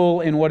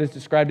people in what is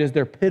described as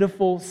their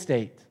pitiful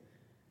state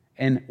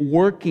and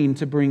working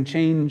to bring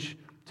change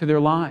to their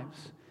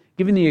lives.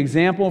 Giving the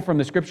example from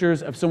the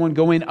Scriptures of someone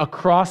going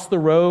across the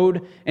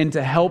road and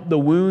to help the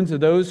wounds of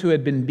those who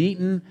had been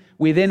beaten,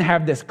 we then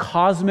have this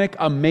cosmic,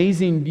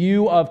 amazing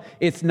view of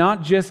it's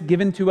not just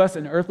given to us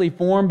in earthly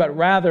form, but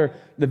rather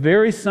the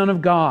very Son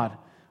of God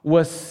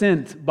was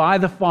sent by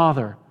the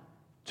Father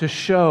to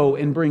show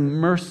and bring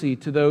mercy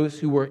to those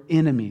who were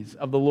enemies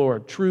of the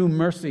Lord. True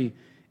mercy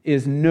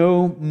is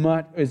no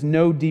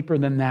deeper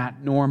than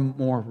that, nor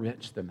more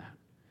rich than that.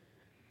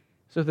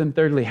 So then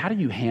thirdly, how do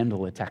you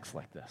handle a text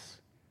like this?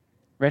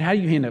 Right? How do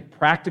you handle it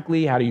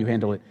practically? How do you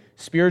handle it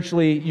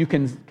spiritually? You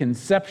can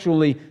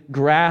conceptually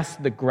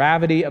grasp the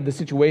gravity of the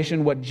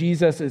situation, what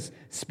Jesus is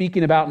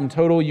speaking about in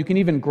total. You can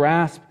even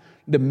grasp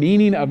the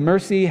meaning of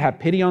mercy, have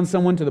pity on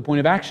someone to the point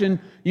of action.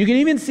 You can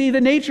even see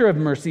the nature of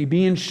mercy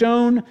being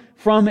shown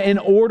from in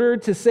order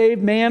to save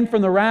man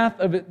from the wrath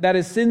that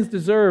his sins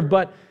deserve.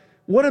 But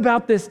what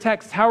about this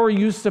text? How are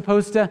you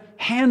supposed to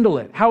handle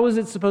it? How is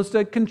it supposed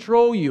to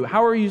control you?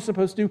 How are you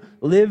supposed to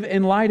live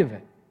in light of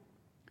it?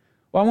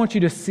 Well, I want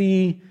you to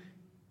see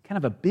kind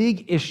of a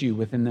big issue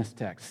within this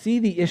text. See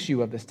the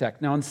issue of this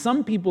text. Now, in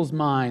some people's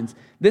minds,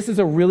 this is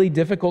a really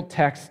difficult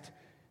text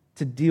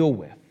to deal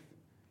with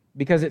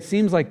because it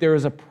seems like there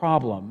is a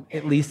problem,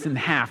 at least in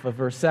half of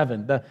verse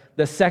 7,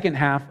 the second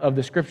half of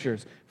the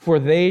Scriptures. For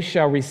they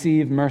shall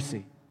receive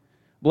mercy.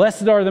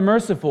 Blessed are the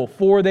merciful,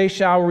 for they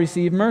shall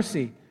receive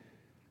mercy.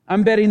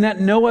 I'm betting that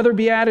no other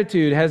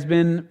beatitude has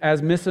been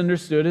as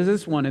misunderstood as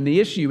this one. And the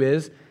issue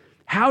is,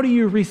 how do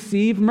you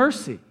receive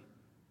mercy?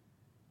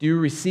 Do you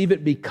receive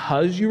it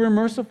because you were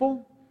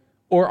merciful?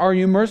 Or are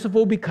you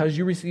merciful because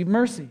you receive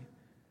mercy?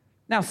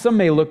 Now, some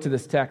may look to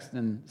this text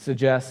and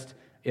suggest,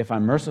 if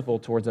I'm merciful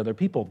towards other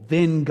people,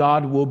 then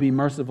God will be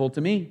merciful to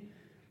me.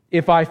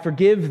 If I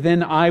forgive,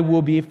 then I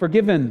will be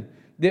forgiven.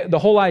 The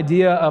whole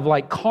idea of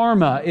like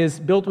karma is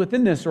built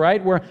within this,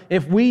 right? Where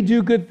if we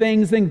do good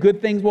things, then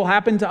good things will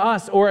happen to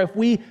us. Or if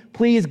we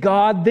please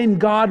God, then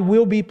God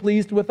will be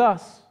pleased with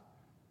us.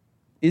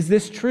 Is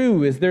this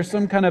true? Is there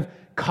some kind of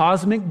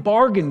cosmic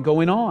bargain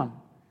going on?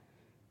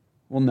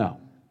 Well, no.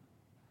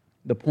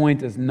 The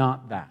point is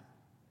not that.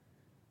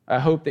 I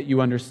hope that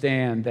you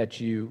understand that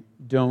you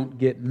don't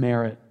get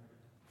merit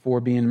for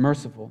being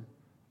merciful.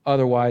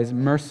 Otherwise,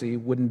 mercy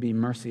wouldn't be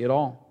mercy at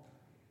all.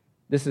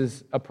 This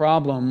is a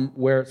problem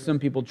where some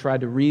people try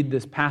to read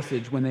this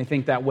passage when they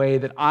think that way,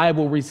 that I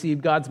will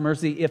receive God's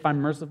mercy if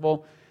I'm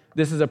merciful.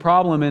 This is a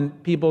problem in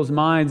people's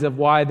minds of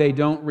why they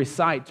don't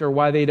recite or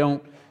why they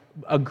don't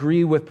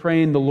agree with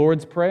praying the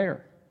Lord's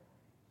Prayer.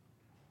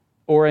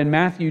 Or in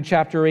Matthew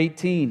chapter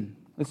 18.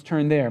 Let's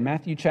turn there.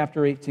 Matthew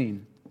chapter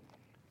 18.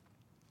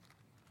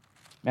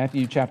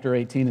 Matthew chapter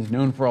 18 is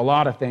known for a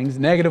lot of things.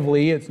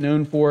 Negatively, it's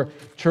known for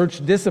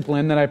church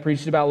discipline that I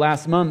preached about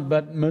last month,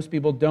 but most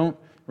people don't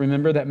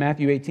remember that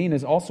Matthew 18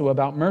 is also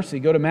about mercy.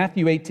 Go to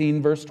Matthew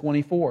 18, verse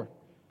 24.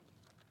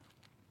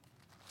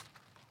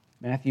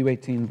 Matthew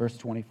 18, verse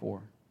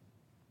 24.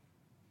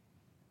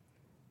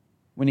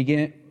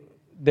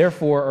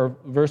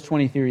 Verse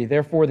 23,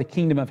 therefore the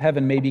kingdom of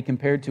heaven may be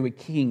compared to a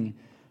king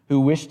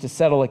who wished to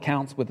settle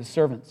accounts with his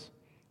servants.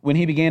 When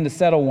he began to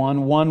settle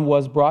one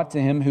was brought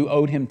to him who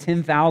owed him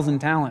 10,000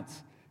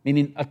 talents,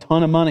 meaning a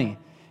ton of money.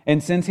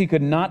 And since he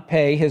could not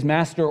pay, his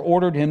master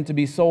ordered him to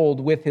be sold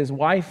with his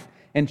wife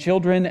and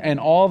children and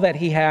all that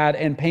he had,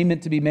 and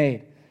payment to be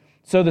made.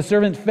 So the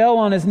servant fell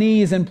on his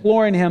knees,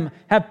 imploring him,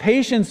 have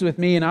patience with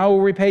me, and I will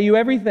repay you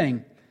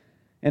everything.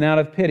 And out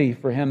of pity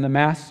for him, the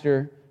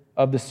master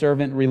of the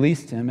servant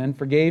released him and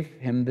forgave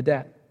him the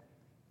debt.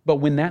 But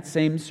when that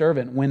same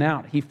servant went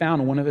out, he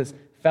found one of his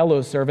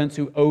fellow servants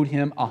who owed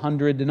him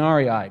 100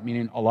 denarii,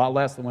 meaning a lot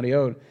less than what he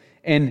owed.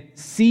 And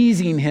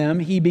seizing him,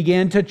 he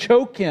began to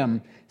choke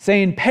him,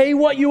 saying, pay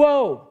what you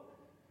owe.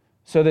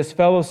 So this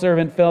fellow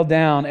servant fell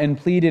down and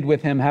pleaded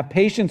with him, have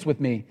patience with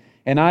me,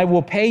 and I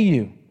will pay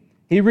you.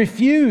 He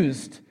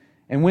refused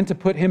and went to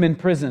put him in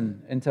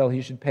prison until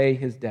he should pay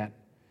his debt.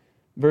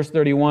 Verse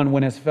 31,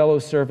 when his fellow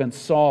servants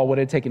saw what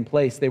had taken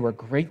place, they were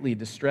greatly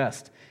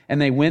distressed, and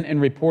they went and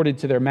reported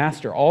to their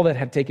master all that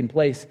had taken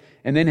place.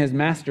 And then his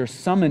master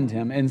summoned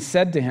him and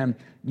said to him,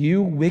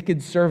 you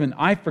wicked servant,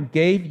 I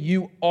forgave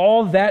you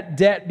all that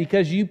debt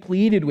because you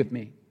pleaded with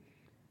me.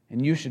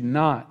 And you should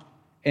not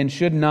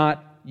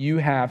you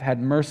have had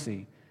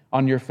mercy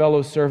on your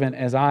fellow servant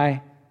as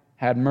I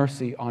had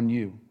mercy on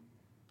you.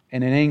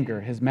 And in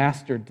anger, his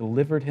master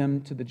delivered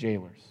him to the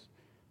jailers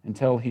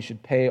until he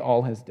should pay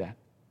all his debt.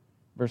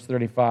 Verse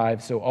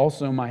 35, so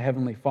also my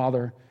heavenly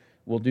Father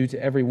will do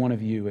to every one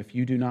of you if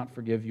you do not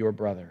forgive your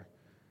brother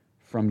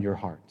from your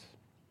heart.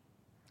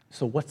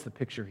 So what's the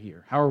picture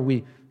here? How are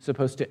we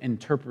supposed to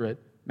interpret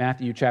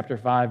Matthew chapter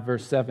 5,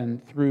 verse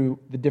 7 through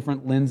the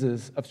different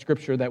lenses of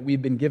Scripture that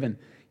we've been given?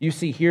 You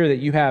see here that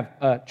you have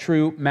a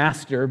true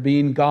master,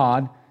 being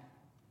God.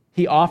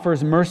 He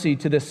offers mercy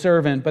to the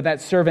servant, but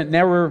that servant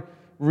never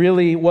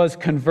really was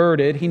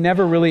converted. He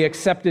never really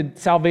accepted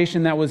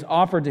salvation that was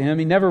offered to him.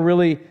 He never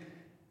really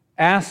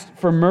asked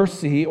for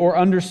mercy or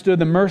understood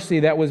the mercy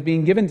that was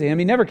being given to him.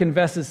 He never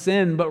confessed his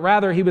sin, but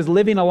rather he was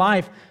living a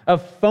life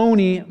of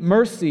phony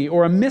mercy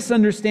or a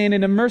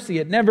misunderstanding of mercy.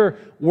 It never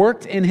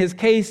worked in his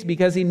case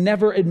because he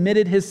never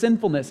admitted his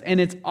sinfulness.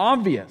 And it's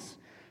obvious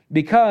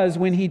because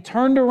when he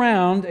turned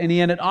around and he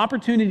had an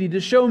opportunity to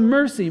show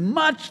mercy,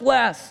 much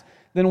less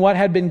than what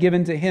had been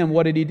given to him,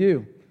 what did he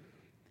do?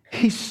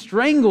 He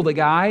strangled a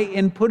guy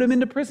and put him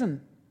into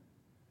prison.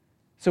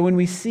 So when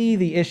we see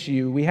the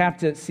issue, we have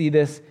to see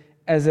this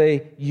as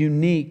a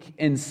unique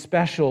and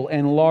special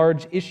and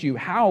large issue.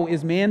 How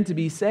is man to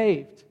be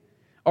saved?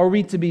 Are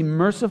we to be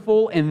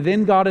merciful and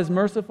then God is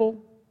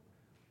merciful?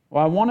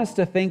 Well, I want us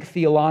to think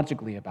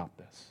theologically about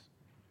this.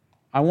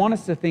 I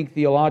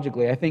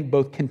think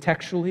both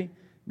contextually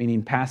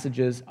meaning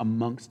passages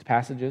amongst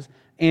passages,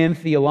 and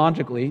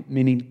theologically,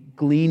 meaning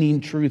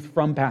gleaning truth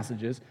from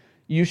passages,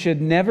 you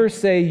should never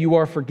say you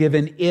are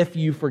forgiven if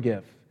you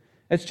forgive.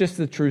 That's just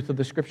the truth of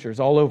the Scriptures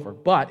all over.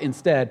 But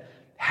instead,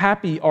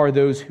 happy are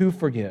those who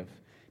forgive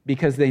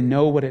because they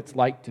know what it's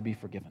like to be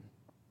forgiven.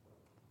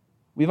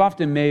 We've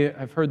often may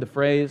have heard the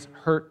phrase,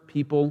 hurt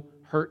people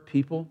hurt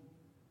people.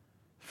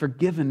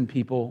 Forgiven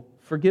people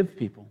forgive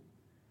people.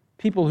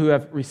 People who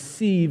have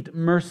received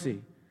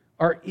mercy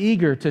are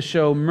eager to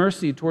show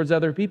mercy towards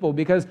other people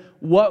because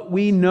what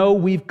we know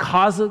we've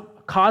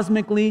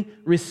cosmically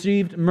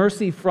received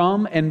mercy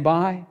from and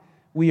by,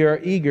 we are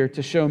eager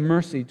to show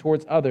mercy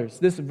towards others.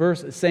 This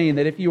verse is saying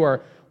that if you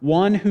are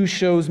one who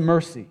shows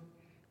mercy,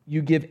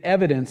 you give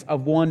evidence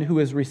of one who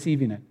is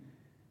receiving it.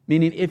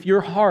 Meaning, if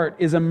your heart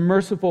is a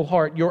merciful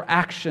heart, your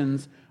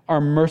actions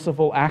are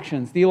merciful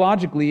actions.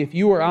 Theologically, if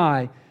you or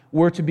I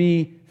were to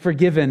be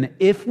forgiven,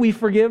 if we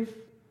forgive,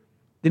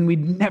 then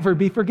we'd never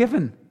be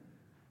forgiven.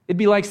 It'd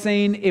be like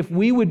saying if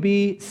we would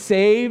be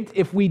saved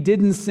if we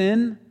didn't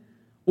sin,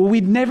 well,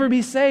 we'd never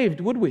be saved,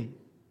 would we?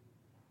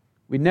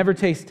 We'd never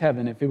taste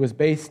heaven if it was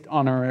based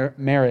on our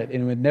merit,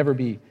 and it would never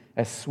be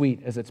as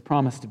sweet as it's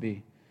promised to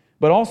be.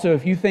 But also,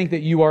 if you think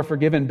that you are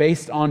forgiven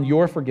based on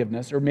your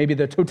forgiveness, or maybe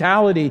the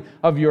totality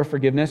of your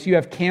forgiveness, you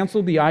have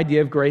canceled the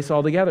idea of grace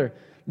altogether.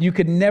 You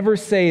could never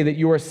say that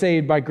you are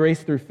saved by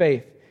grace through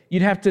faith.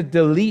 You'd have to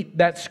delete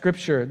that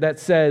scripture that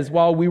says,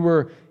 while we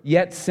were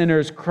yet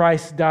sinners,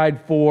 Christ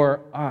died for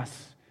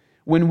us.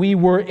 When we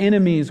were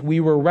enemies, we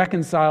were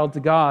reconciled to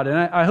God. And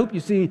I hope you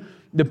see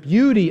the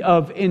beauty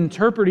of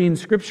interpreting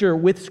Scripture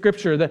with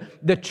Scripture,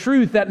 the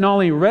truth that not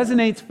only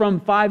resonates from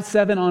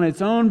 5:7 on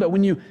its own, but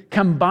when you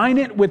combine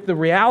it with the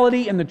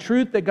reality and the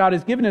truth that God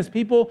has given His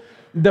people,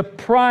 the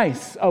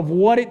price of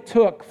what it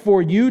took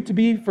for you to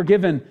be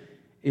forgiven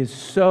is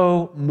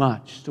so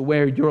much to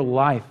where your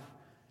life,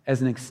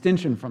 as an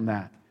extension from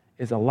that,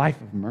 is a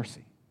life of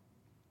mercy.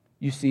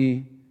 You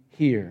see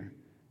here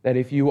that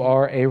if you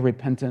are a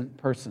repentant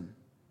person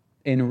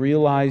and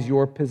realize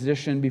your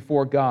position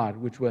before God,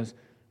 which was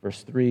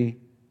verse 3,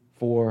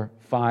 4,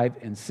 5,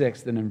 and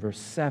 6, then in verse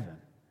 7,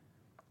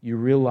 you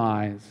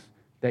realize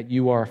that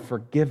you are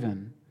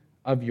forgiven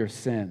of your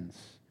sins,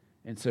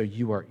 and so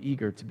you are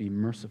eager to be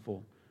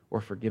merciful or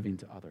forgiving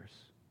to others.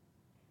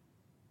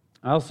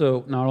 I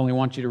also not only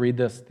want you to read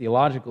this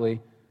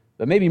theologically,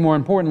 but maybe more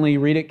importantly,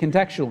 read it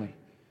contextually.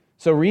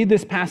 So read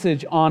this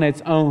passage on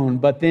its own,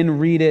 but then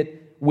read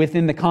it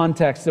within the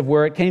context of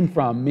where it came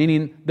from,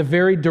 meaning the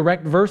very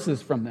direct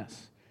verses from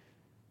this.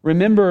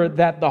 Remember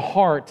that the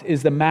heart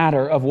is the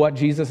matter of what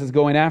Jesus is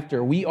going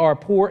after. We are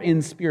poor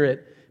in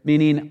spirit,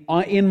 meaning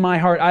in my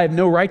heart I have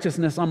no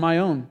righteousness on my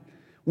own.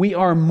 We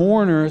are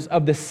mourners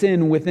of the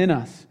sin within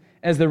us.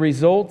 As the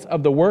result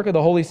of the work of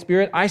the Holy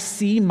Spirit, I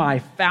see my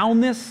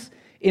foulness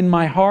in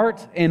my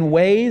heart and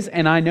ways,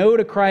 and I know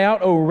to cry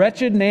out, O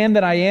wretched man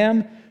that I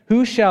am,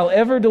 who shall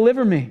ever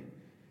deliver me?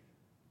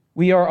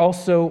 We are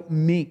also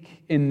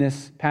meek in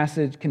this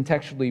passage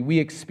contextually. We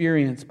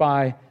experience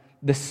by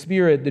the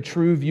Spirit the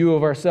true view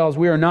of ourselves.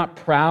 We are not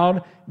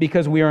proud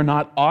because we are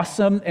not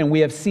awesome and we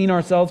have seen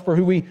ourselves for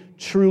who we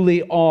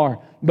truly are.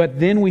 But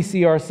then we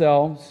see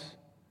ourselves,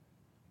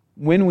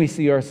 when we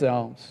see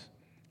ourselves,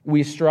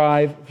 we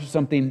strive for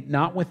something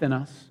not within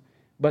us,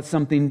 but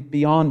something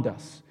beyond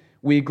us.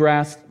 We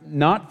grasp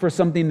not for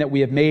something that we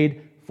have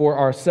made for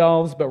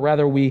ourselves, but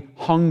rather we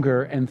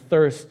hunger and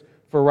thirst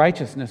for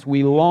righteousness.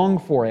 We long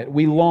for it.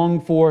 We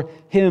long for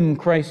Him,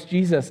 Christ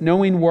Jesus.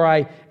 Knowing where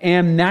I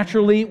am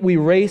naturally, we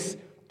race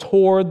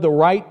toward the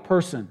right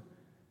person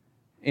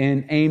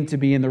and aim to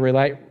be in the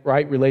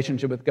right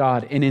relationship with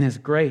God. And in His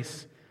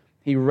grace,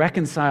 He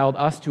reconciled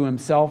us to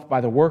Himself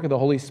by the work of the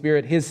Holy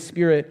Spirit. His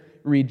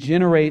Spirit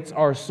regenerates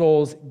our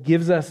souls,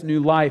 gives us new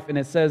life. And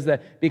it says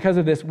that because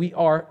of this, we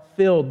are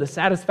filled. The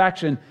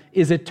satisfaction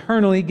is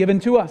eternally given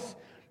to us.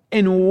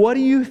 And what do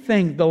you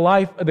think the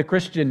life of the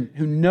Christian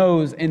who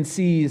knows and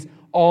sees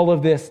all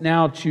of this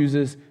now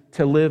chooses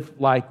to live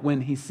like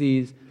when he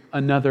sees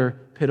another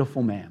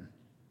pitiful man?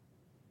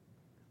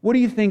 What do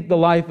you think the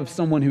life of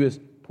someone who is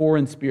poor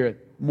in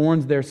spirit,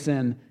 mourns their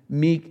sin,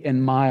 meek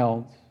and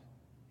mild,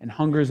 and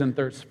hungers and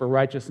thirsts for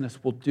righteousness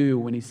will do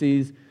when he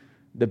sees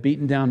the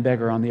beaten down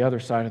beggar on the other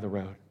side of the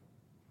road?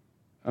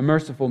 A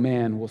merciful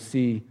man will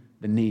see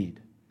the need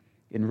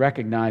and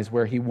recognize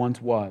where he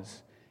once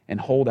was and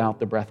hold out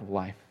the breath of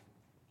life.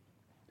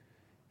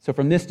 So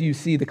from this, do you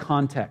see the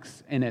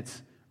context and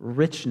its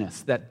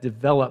richness that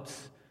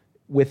develops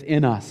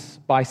within us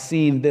by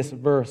seeing this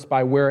verse,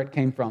 by where it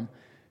came from?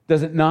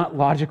 Does it not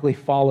logically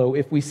follow,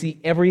 if we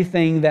see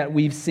everything that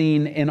we've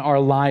seen in our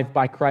life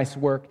by Christ's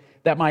work,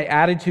 that my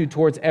attitude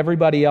towards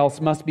everybody else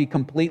must be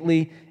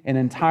completely and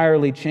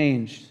entirely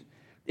changed?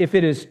 If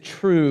it is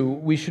true,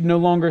 we should no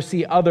longer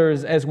see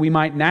others as we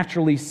might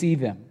naturally see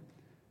them.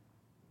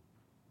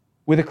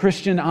 With a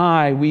Christian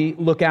eye, we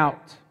look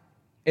out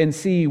and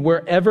see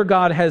wherever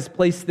God has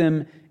placed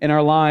them in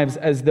our lives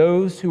as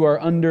those who are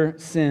under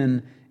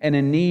sin and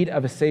in need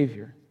of a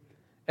Savior,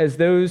 as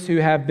those who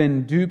have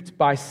been duped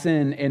by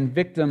sin and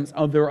victims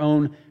of their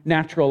own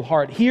natural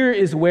heart. Here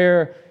is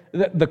where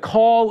the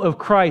call of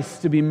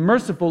Christ to be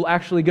merciful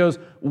actually goes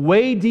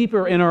way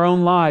deeper in our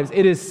own lives.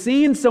 It is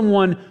seeing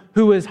someone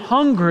who is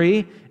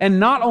hungry and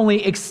not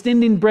only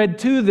extending bread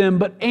to them,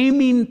 but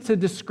aiming to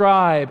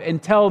describe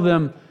and tell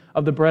them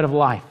of the bread of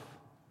life.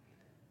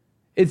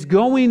 It's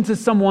going to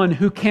someone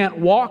who can't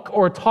walk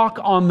or talk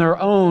on their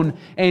own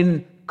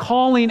and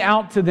calling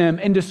out to them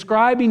and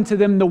describing to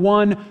them the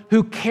one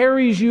who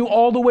carries you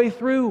all the way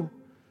through.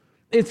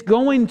 It's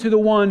going to the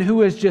one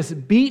who is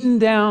just beaten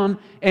down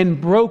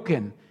and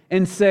broken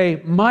and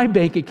say, my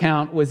bank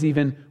account was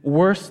even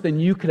worse than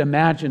you could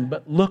imagine,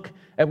 but look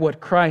at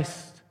what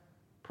Christ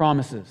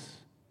promises.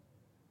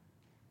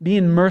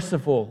 Being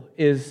merciful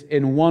is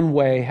in one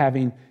way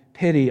having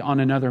pity on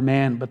another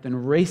man, but then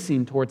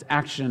racing towards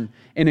action,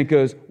 and it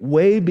goes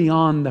way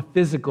beyond the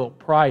physical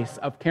price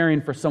of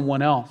caring for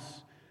someone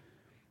else.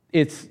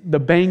 It's the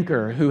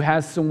banker who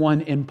has someone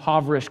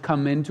impoverished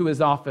come into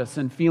his office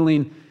and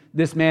feeling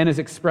this man is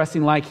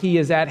expressing like he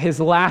is at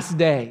his last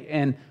day,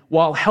 and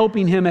while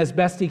helping him as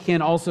best he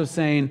can, also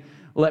saying,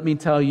 let me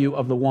tell you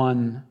of the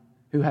one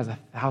who has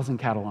 1,000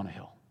 cattle on a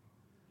hill.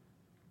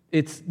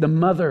 It's the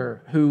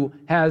mother who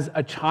has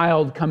a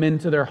child come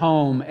into their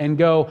home and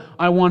go,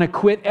 I want to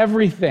quit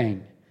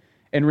everything,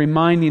 and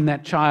reminding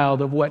that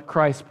child of what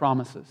Christ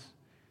promises.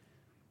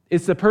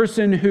 It's the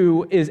person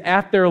who is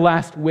at their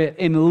last wit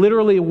and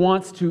literally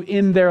wants to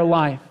end their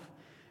life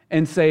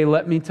and say,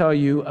 let me tell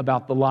you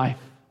about the life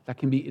that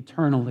can be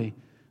eternally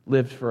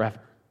lived forever.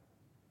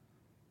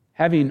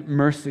 Having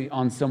mercy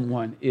on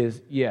someone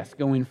is, yes,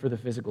 going for the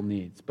physical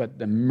needs, but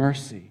the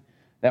mercy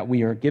that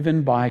we are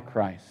given by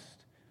Christ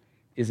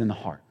is in the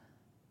heart,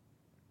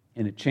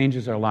 and it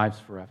changes our lives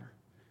forever.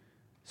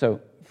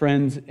 So,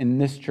 friends, in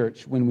this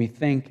church, when we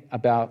think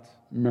about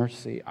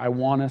mercy, I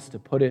want us to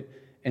put it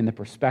in the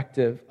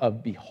perspective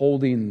of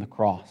beholding the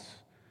cross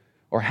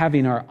or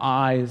having our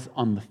eyes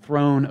on the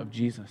throne of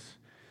Jesus.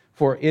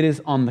 For it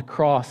is on the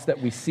cross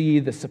that we see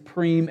the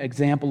supreme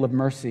example of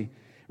mercy.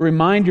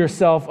 Remind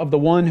yourself of the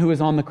one who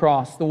is on the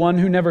cross, the one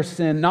who never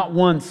sinned, not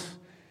once,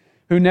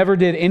 who never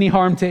did any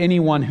harm to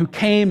anyone, who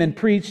came and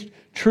preached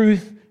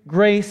truth,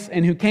 grace,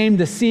 and who came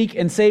to seek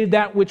and save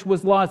that which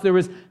was lost. There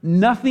was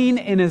nothing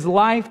in his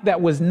life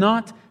that was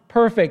not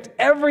perfect.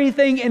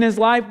 Everything in his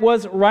life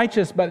was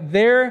righteous, but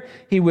there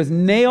he was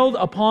nailed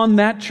upon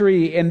that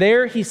tree, and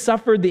there he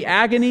suffered the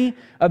agony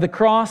of the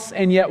cross.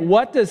 And yet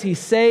what does he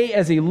say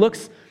as he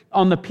looks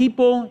on the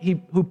people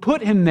who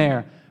put him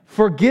there?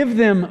 Forgive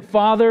them,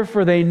 Father,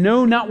 for they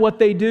know not what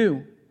they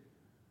do.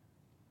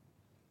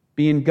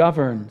 Being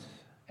governed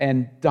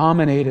and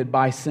dominated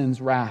by sin's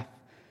wrath,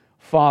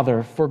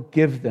 Father,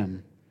 forgive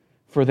them,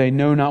 for they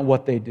know not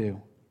what they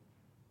do.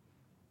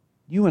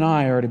 You and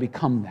I are to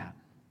become that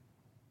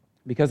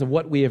because of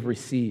what we have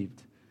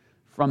received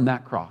from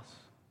that cross.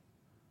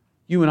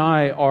 You and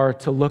I are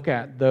to look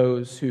at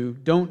those who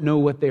don't know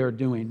what they are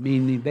doing,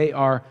 meaning they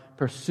are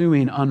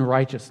pursuing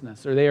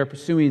unrighteousness, or they are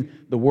pursuing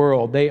the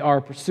world, they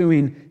are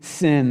pursuing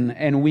sin,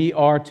 and we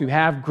are to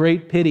have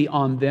great pity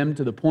on them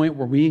to the point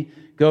where we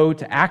go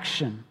to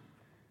action.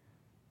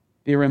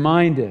 Be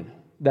reminded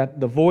that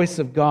the voice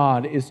of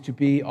God is to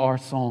be our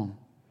song.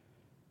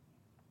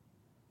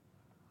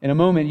 In a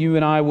moment, you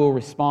and I will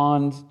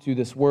respond to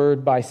this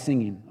word by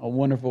singing, a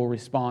wonderful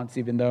response,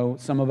 even though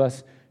some of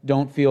us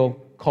don't feel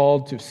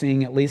called to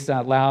sing, at least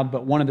out loud.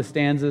 But one of the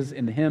stanzas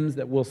in the hymns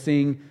that we'll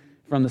sing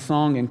from the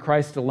song In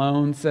Christ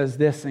Alone says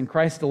this: In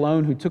Christ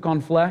alone, who took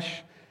on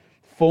flesh,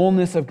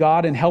 fullness of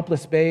God and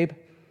helpless babe,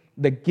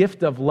 the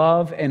gift of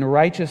love and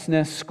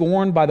righteousness,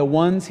 scorned by the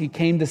ones he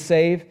came to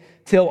save,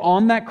 till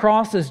on that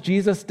cross as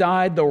Jesus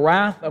died, the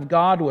wrath of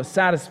God was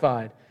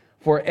satisfied,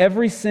 for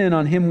every sin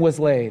on him was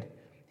laid.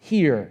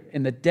 Here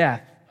in the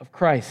death of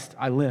Christ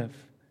I live.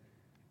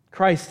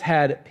 Christ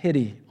had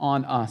pity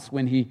on us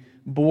when he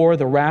bore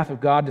the wrath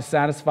of God to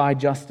satisfy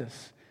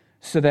justice,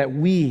 so that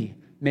we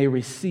may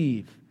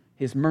receive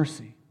his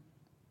mercy.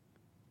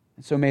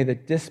 And so may the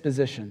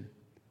disposition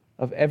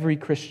of every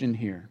Christian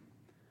here,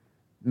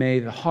 may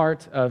the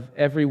heart of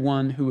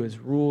everyone who is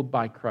ruled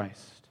by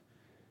Christ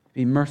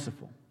be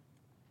merciful,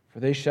 for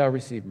they shall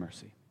receive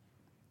mercy.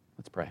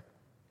 Let's pray.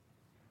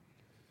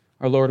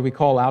 Our Lord, we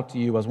call out to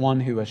you as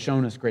one who has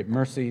shown us great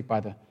mercy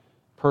by the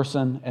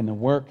person and the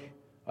work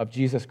of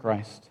Jesus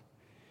Christ.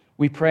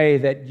 We pray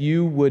that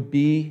you would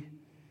be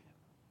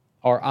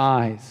our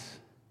eyes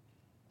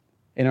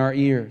and our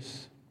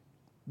ears,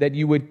 that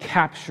you would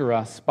capture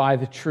us by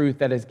the truth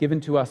that is given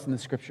to us in the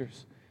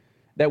Scriptures,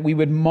 that we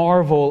would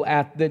marvel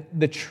at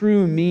the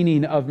true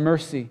meaning of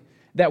mercy,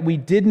 that we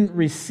didn't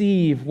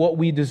receive what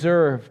we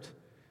deserved,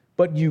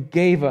 but you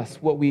gave us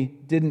what we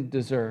didn't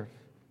deserve,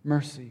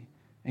 mercy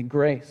and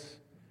grace.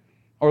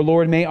 Our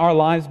Lord, may our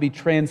lives be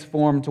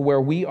transformed to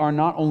where we are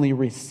not only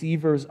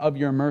receivers of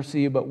your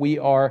mercy, but we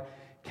are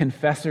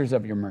confessors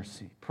of your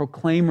mercy,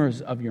 proclaimers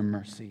of your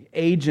mercy,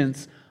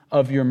 agents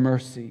of your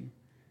mercy.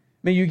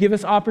 May you give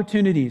us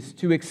opportunities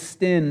to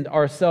extend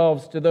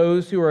ourselves to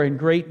those who are in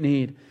great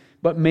need.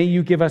 but may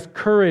you give us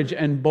courage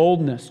and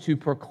boldness to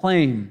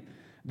proclaim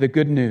the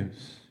good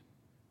news.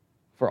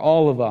 For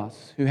all of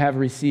us who have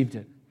received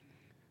it,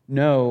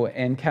 know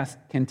and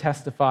can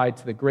testify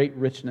to the great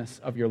richness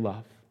of your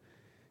love.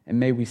 And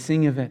may we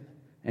sing of it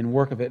and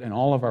work of it in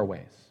all of our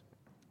ways.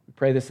 We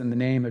pray this in the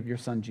name of your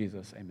Son,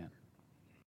 Jesus. Amen.